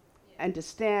and to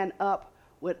stand up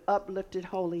with uplifted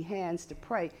holy hands to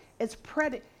pray. It's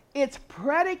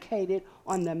predicated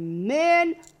on the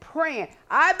men praying.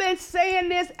 I've been saying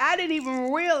this. I didn't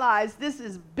even realize this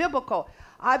is biblical.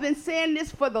 I've been saying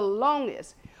this for the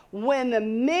longest. When the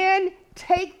men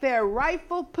take their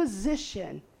rightful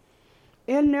position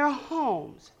in their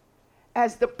homes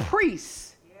as the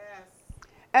priests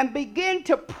and begin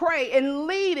to pray and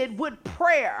lead it with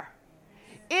prayer,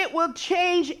 it will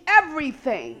change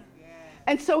everything.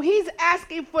 And so he's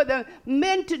asking for the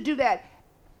men to do that.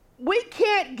 We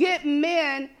can't get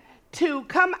men to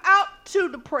come out to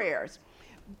the prayers.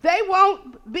 They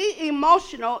won't be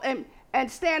emotional and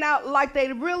stand out like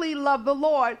they really love the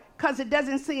Lord because it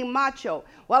doesn't seem macho.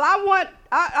 Well,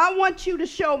 I want you to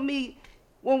show me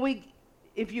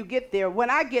if you get there, when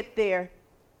I get there,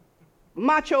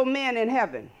 macho men in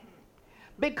heaven.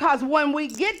 Because when we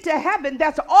get to heaven,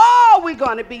 that's all we're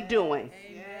going to be doing.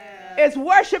 Is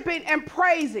worshiping and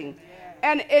praising.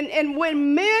 And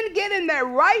when men get in their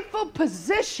rightful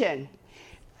position,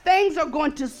 things are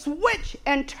going to switch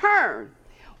and turn.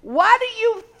 Why do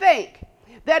you think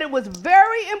that it was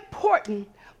very important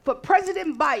for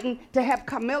President Biden to have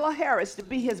Kamala Harris to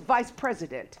be his vice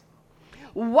president?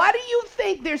 Why do you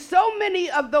think there's so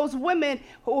many of those women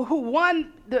who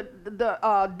won the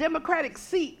Democratic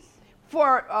seat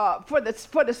for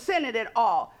the Senate at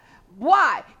all?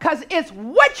 Why? Because it's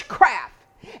witchcraft.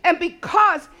 And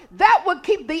because that would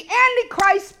keep the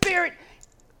Antichrist spirit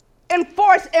in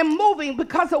force and moving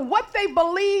because of what they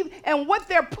believe and what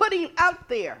they're putting out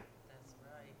there. That's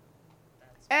right.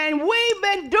 And we've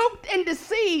been duped and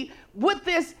deceived with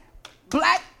this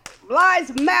Black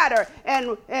Lives Matter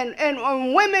and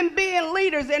women being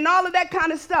leaders and all of that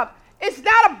kind of stuff. It's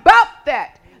not about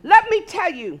that. Let me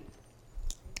tell you,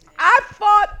 I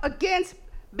fought against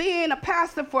being a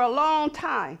pastor for a long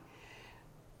time.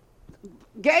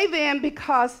 Gave in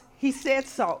because he said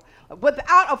so,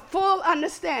 without a full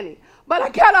understanding. But I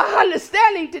got an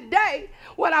understanding today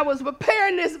when I was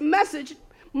preparing this message,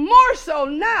 more so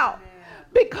now,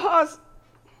 because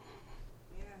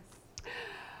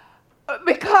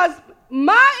Because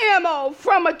my MO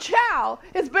from a child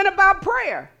has been about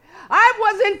prayer. I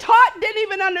wasn't taught, didn't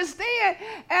even understand. And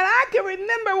I can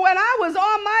remember when I was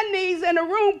on my knees in a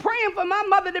room praying for my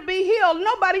mother to be healed.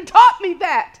 Nobody taught me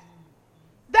that.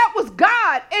 That was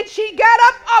God. And she got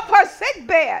up off her sick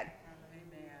bed.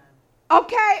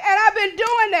 Okay? And I've been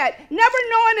doing that, never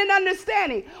knowing and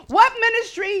understanding. What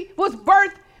ministry was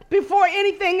birthed before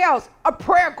anything else? A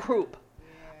prayer group.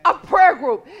 A prayer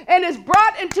group. And it's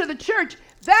brought into the church.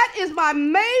 That is my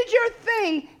major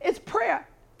thing, is prayer.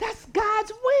 That's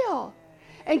God's will.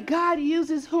 And God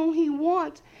uses whom he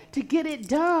wants to get it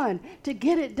done, to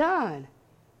get it done.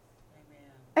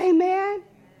 Amen?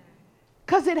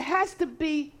 Because it has to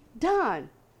be done.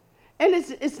 And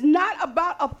it's not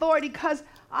about authority, because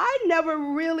I never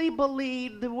really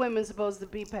believed the women's supposed to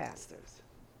be pastors.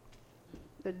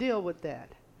 To deal with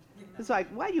that. It's like,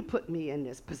 why you put me in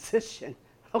this position?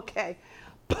 Okay?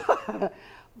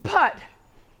 But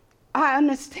I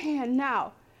understand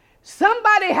now.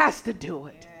 Somebody has to do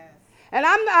it. Yes. And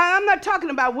I'm not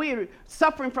talking about we're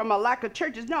suffering from a lack of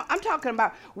churches. No, I'm talking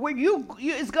about where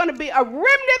it's going to be a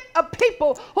remnant of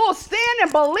people who will stand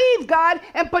and believe God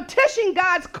and petition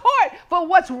God's court for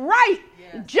what's right,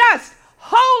 yes, just,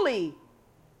 holy,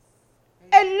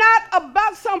 and not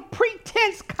about some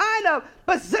pretense kind of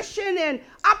position and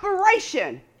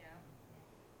operation.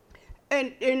 Yeah.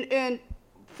 And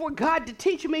for God to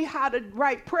teach me how to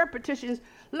write prayer petitions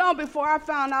long before I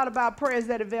found out about prayers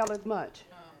that availeth much.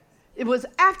 It was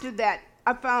after that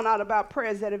I found out about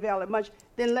prayers that availeth much,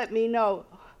 then let me know,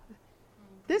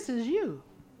 this is you.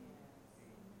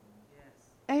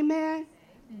 Yes. Amen.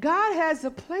 God has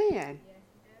a plan.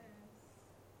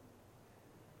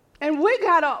 And we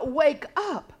got to wake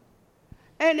up.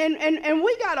 And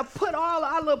we got to put all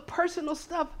our little personal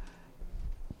stuff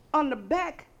on the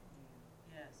back,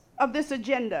 yes, of this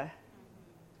agenda.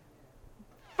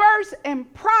 First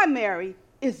and primary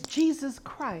is Jesus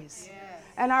Christ. Yes.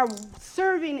 And our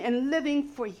serving and living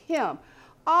for him.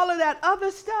 All of that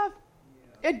other stuff,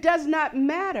 it does not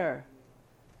matter.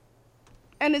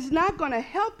 And it's not going to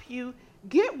help you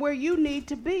get where you need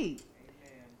to be.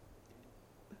 Amen.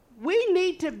 We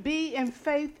need to be in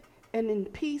faith and in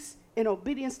peace and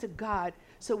obedience to God,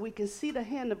 so we can see the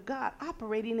hand of God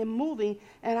operating and moving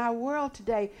in our world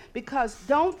today. Because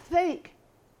don't think,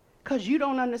 because you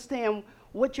don't understand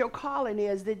what your calling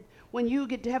is, that when you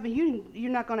get to heaven,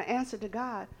 you're not going to answer to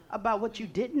God about what you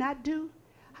did not do,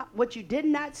 what you did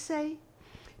not say.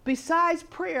 Besides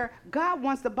prayer, God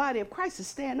wants the body of Christ to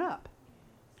stand up,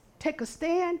 take a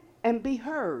stand, and be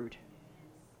heard.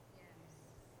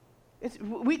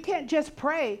 We can't just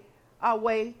pray our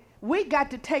way. We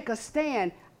got to take a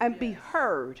stand and be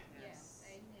heard,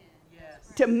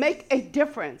 to make a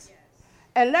difference.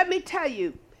 And let me tell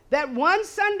you, that one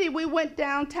Sunday we went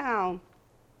downtown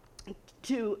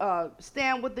to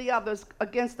stand with the others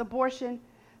against abortion,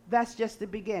 that's just the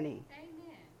beginning.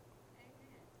 Amen.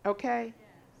 Okay?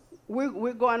 Yes.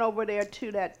 We're going over there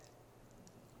to that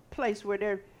place where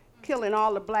they're killing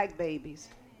all the black babies.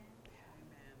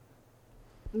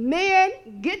 Amen. Men,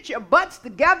 get your butts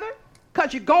together,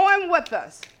 because you're going with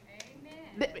us.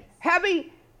 Amen.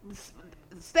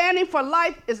 Standing for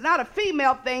life is not a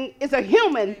female thing, it's a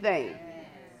human thing. Yes.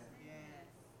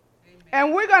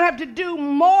 And we're going to have to do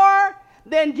more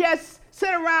than just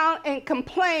sit around and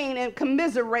complain and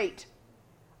commiserate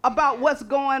about what's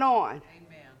going on.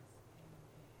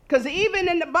 Because even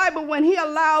in the Bible, when he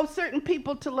allowed certain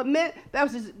people to lament, that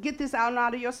was just, get this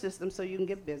out of your system so you can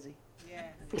get busy.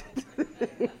 Yes.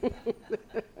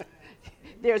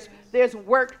 There's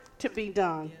work to be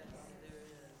done. Yes, there is.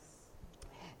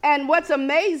 And what's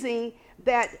amazing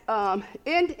that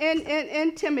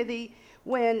in Timothy,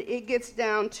 when it gets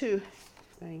down to,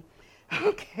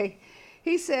 okay,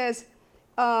 he says,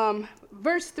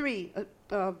 verse 3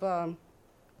 of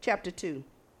chapter 2.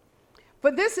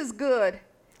 For this is good,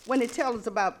 when it tells us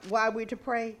about why we're to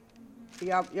pray.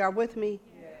 Y'all with me?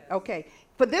 Yes. Okay.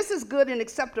 For this is good and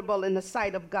acceptable in the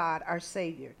sight of God, our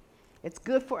Savior. It's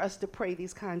good for us to pray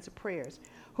these kinds of prayers.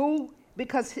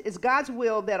 Because it's God's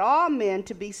will that all men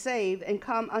to be saved and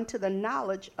come unto the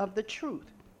knowledge of the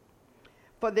truth.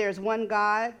 For there's one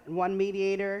God, one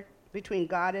mediator between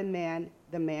God and man,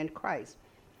 the man Christ,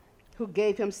 who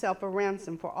gave himself a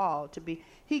ransom for all to be.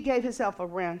 He gave himself a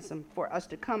ransom for us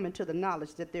to come into the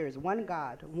knowledge that there is one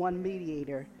God, one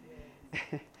mediator,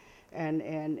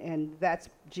 and that's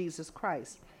Jesus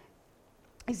Christ.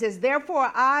 He says,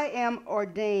 therefore I am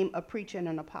ordained a preacher and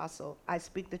an apostle. I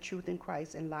speak the truth in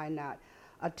Christ and lie not,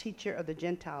 a teacher of the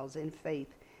Gentiles in faith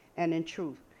and in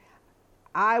truth.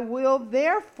 I will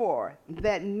therefore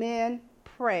that men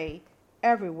pray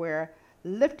everywhere,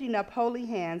 lifting up holy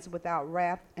hands without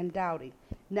wrath and doubting.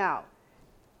 Now,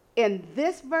 in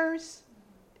this verse,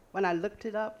 when I looked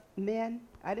it up, men,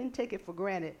 I didn't take it for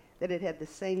granted that it had the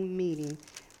same meaning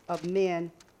of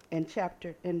men in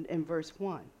verse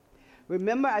 1.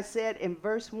 Remember I said in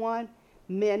verse 1,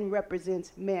 men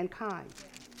represents mankind.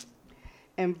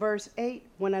 In verse 8,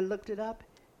 when I looked it up,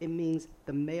 it means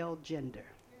the male gender.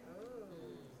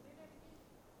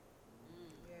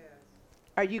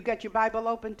 Are you got your Bible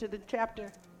open to the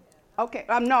chapter? Okay,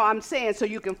 no, I'm saying so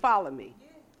you can follow me.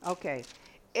 Okay.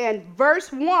 In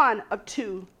verse 1 of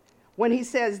 2, when he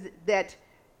says that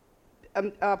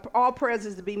all prayers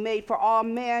is to be made for all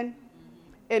men,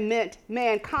 it meant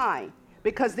mankind,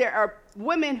 because there are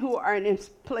women who are in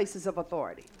places of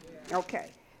authority.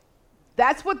 Okay.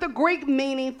 That's what the Greek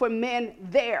meaning for men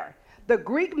there. The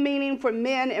Greek meaning for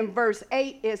men in verse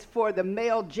 8 is for the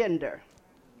male gender.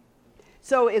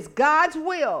 So it's God's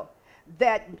will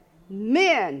that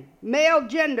men, male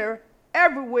gender,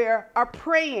 everywhere are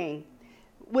praying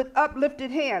with uplifted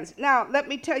hands. Now, let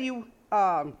me tell you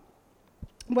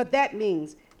what that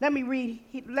means. Let me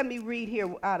read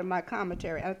here out of my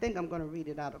commentary. I think I'm going to read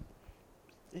it out of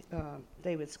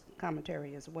David's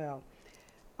commentary as well.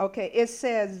 Okay, it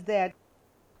says that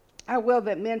I will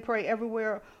that men pray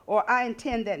everywhere, or I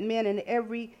intend that men in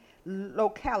every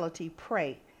locality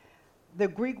pray. The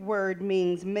Greek word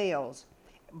means males.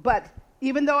 But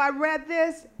even though I read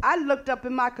this, I looked up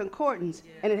in my concordance,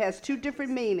 and it has two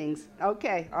different meanings.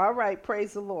 Okay, all right,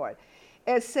 praise the Lord.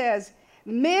 It says,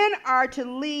 men are to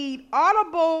lead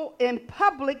audible in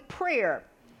public prayer.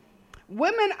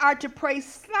 Women are to pray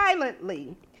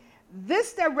silently.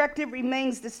 This directive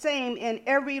remains the same in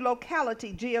every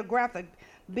locality, geographic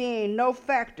being no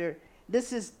factor.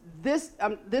 This is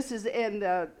in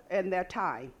their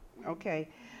time. Okay.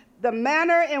 The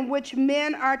manner in which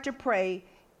men are to pray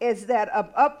is that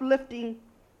of lifting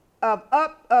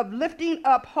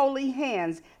up holy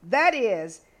hands. That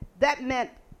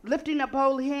meant lifting up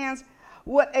holy hands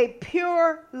with a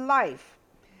pure life,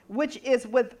 which is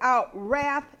without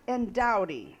wrath and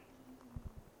doubting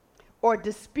or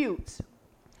disputes.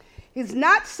 He's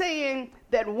not saying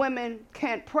that women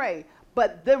can't pray,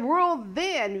 but the rule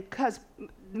then, because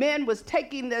men was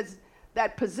taking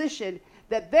that position,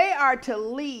 that they are to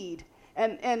lead.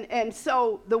 And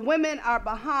so the women are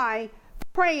behind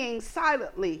praying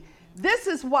silently. This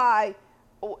is why,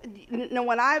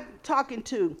 when I'm talking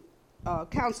to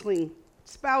counseling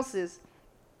spouses,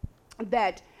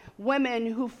 that women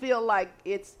who feel like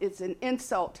it's an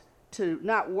insult to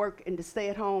not work and to stay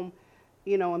at home,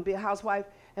 and be a housewife,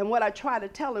 and what I try to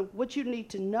tell them, what you need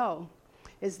to know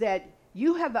is that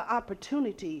you have the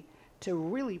opportunity to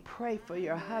really pray for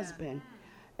your husband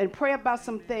and pray about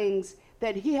some things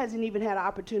that he hasn't even had an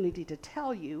opportunity to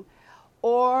tell you,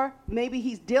 or maybe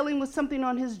he's dealing with something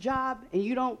on his job and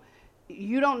you don't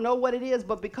know what it is,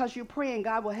 but because you're praying,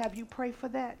 God will have you pray for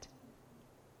that.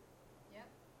 Yep.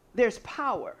 There's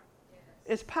power. Yes.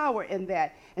 There's power in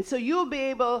that. And so you'll be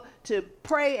able to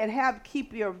pray and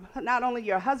keep not only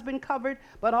your husband covered,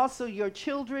 but also your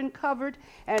children covered,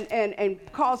 and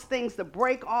cause things to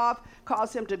break off,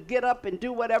 cause him to get up and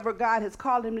do whatever God has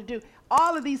called him to do.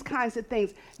 All of these kinds of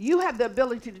things you have the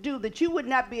ability to do that you would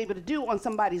not be able to do on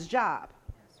somebody's job.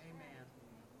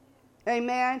 Amen.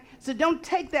 Amen. So don't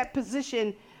take that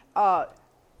position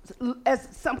as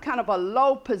some kind of a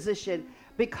low position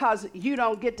because you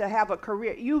don't get to have a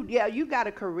career. You got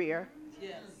a career.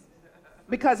 Yes.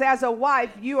 Because as a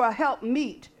wife, you are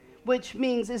helpmeet, which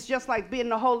means it's just like being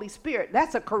the Holy Spirit.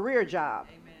 That's a career job.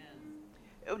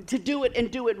 Amen. To do it and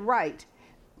do it right.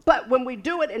 But when we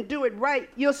do it and do it right,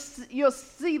 you'll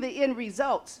see the end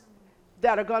results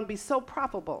that are going to be so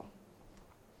profitable.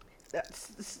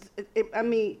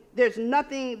 There's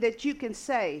nothing that you can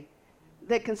say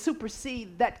that can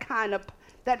supersede that kind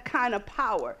of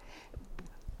power.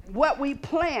 What we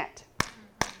plant,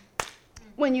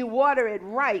 when you water it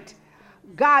right,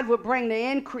 God will bring the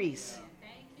increase.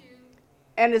 Thank you.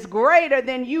 And it's greater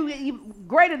than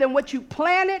what you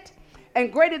planted,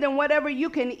 and greater than whatever you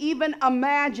can even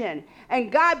imagine.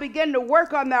 And God began to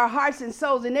work on their hearts and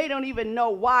souls, and they don't even know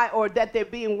why or that they're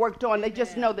being worked on. They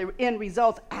just know the end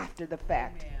results after the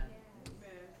fact.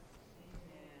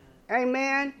 Amen.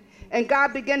 Amen. And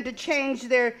God began to change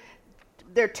their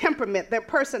temperament, their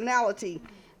personality,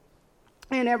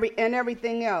 and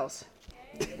everything else.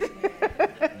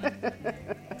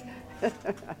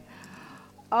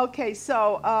 Okay,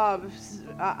 so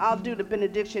I'll do the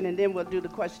benediction and then we'll do the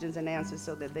questions and answers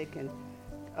so that they can.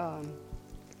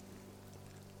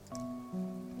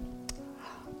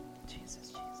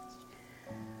 Jesus.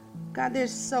 God,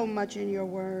 there's so much in your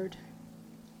word.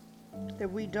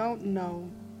 that we don't know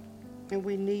and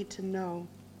we need to know.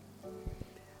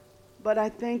 But I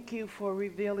thank you for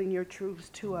revealing your truths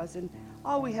to us. And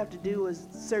all we have to do is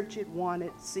search it, want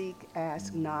it, seek,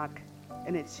 ask, knock,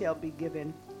 and it shall be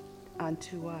given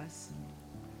unto us.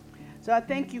 So I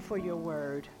thank you for your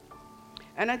word.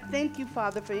 And I thank you,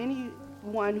 Father, for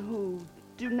anyone who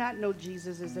do not know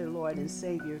Jesus as their Lord and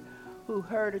Savior, who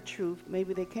heard a truth.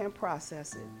 Maybe they can't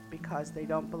process it because they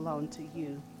don't belong to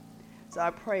you. So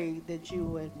I pray that you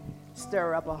would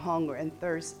stir up a hunger and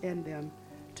thirst in them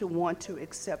to want to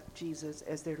accept Jesus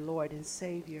as their Lord and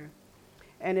Savior.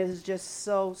 And it is just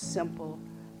so simple,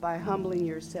 by humbling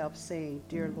yourself, saying,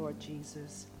 "Dear Lord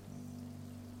Jesus,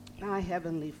 my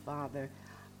Heavenly Father,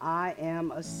 I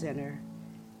am a sinner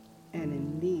and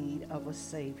in need of a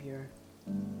Savior.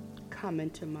 Come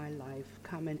into my life,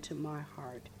 come into my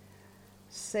heart.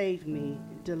 Save me,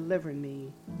 deliver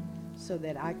me, so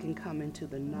that I can come into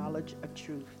the knowledge of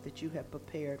truth that you have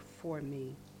prepared for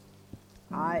me.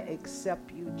 I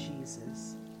accept you,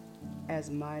 Jesus, as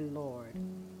my Lord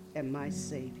and my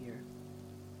Savior.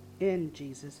 In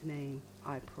Jesus' name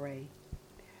I pray."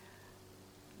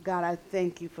 God, I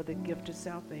thank you for the gift of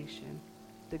salvation,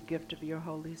 the gift of your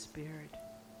Holy Spirit.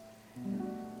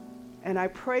 And I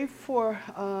pray for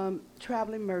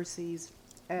traveling mercies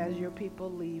as your people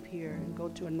leave here and go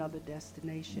to another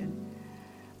destination,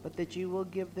 but that you will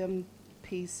give them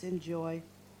peace and joy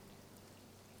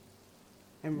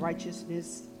and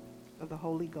righteousness of the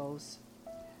Holy Ghost,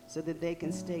 so that they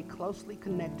can stay closely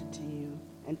connected to you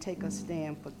and take a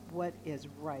stand for what is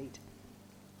right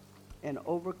and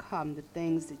overcome the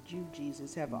things that you,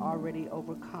 Jesus, have already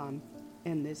overcome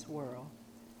in this world.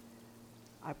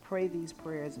 I pray these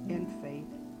prayers in faith,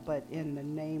 but in the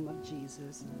name of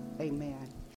Jesus, amen.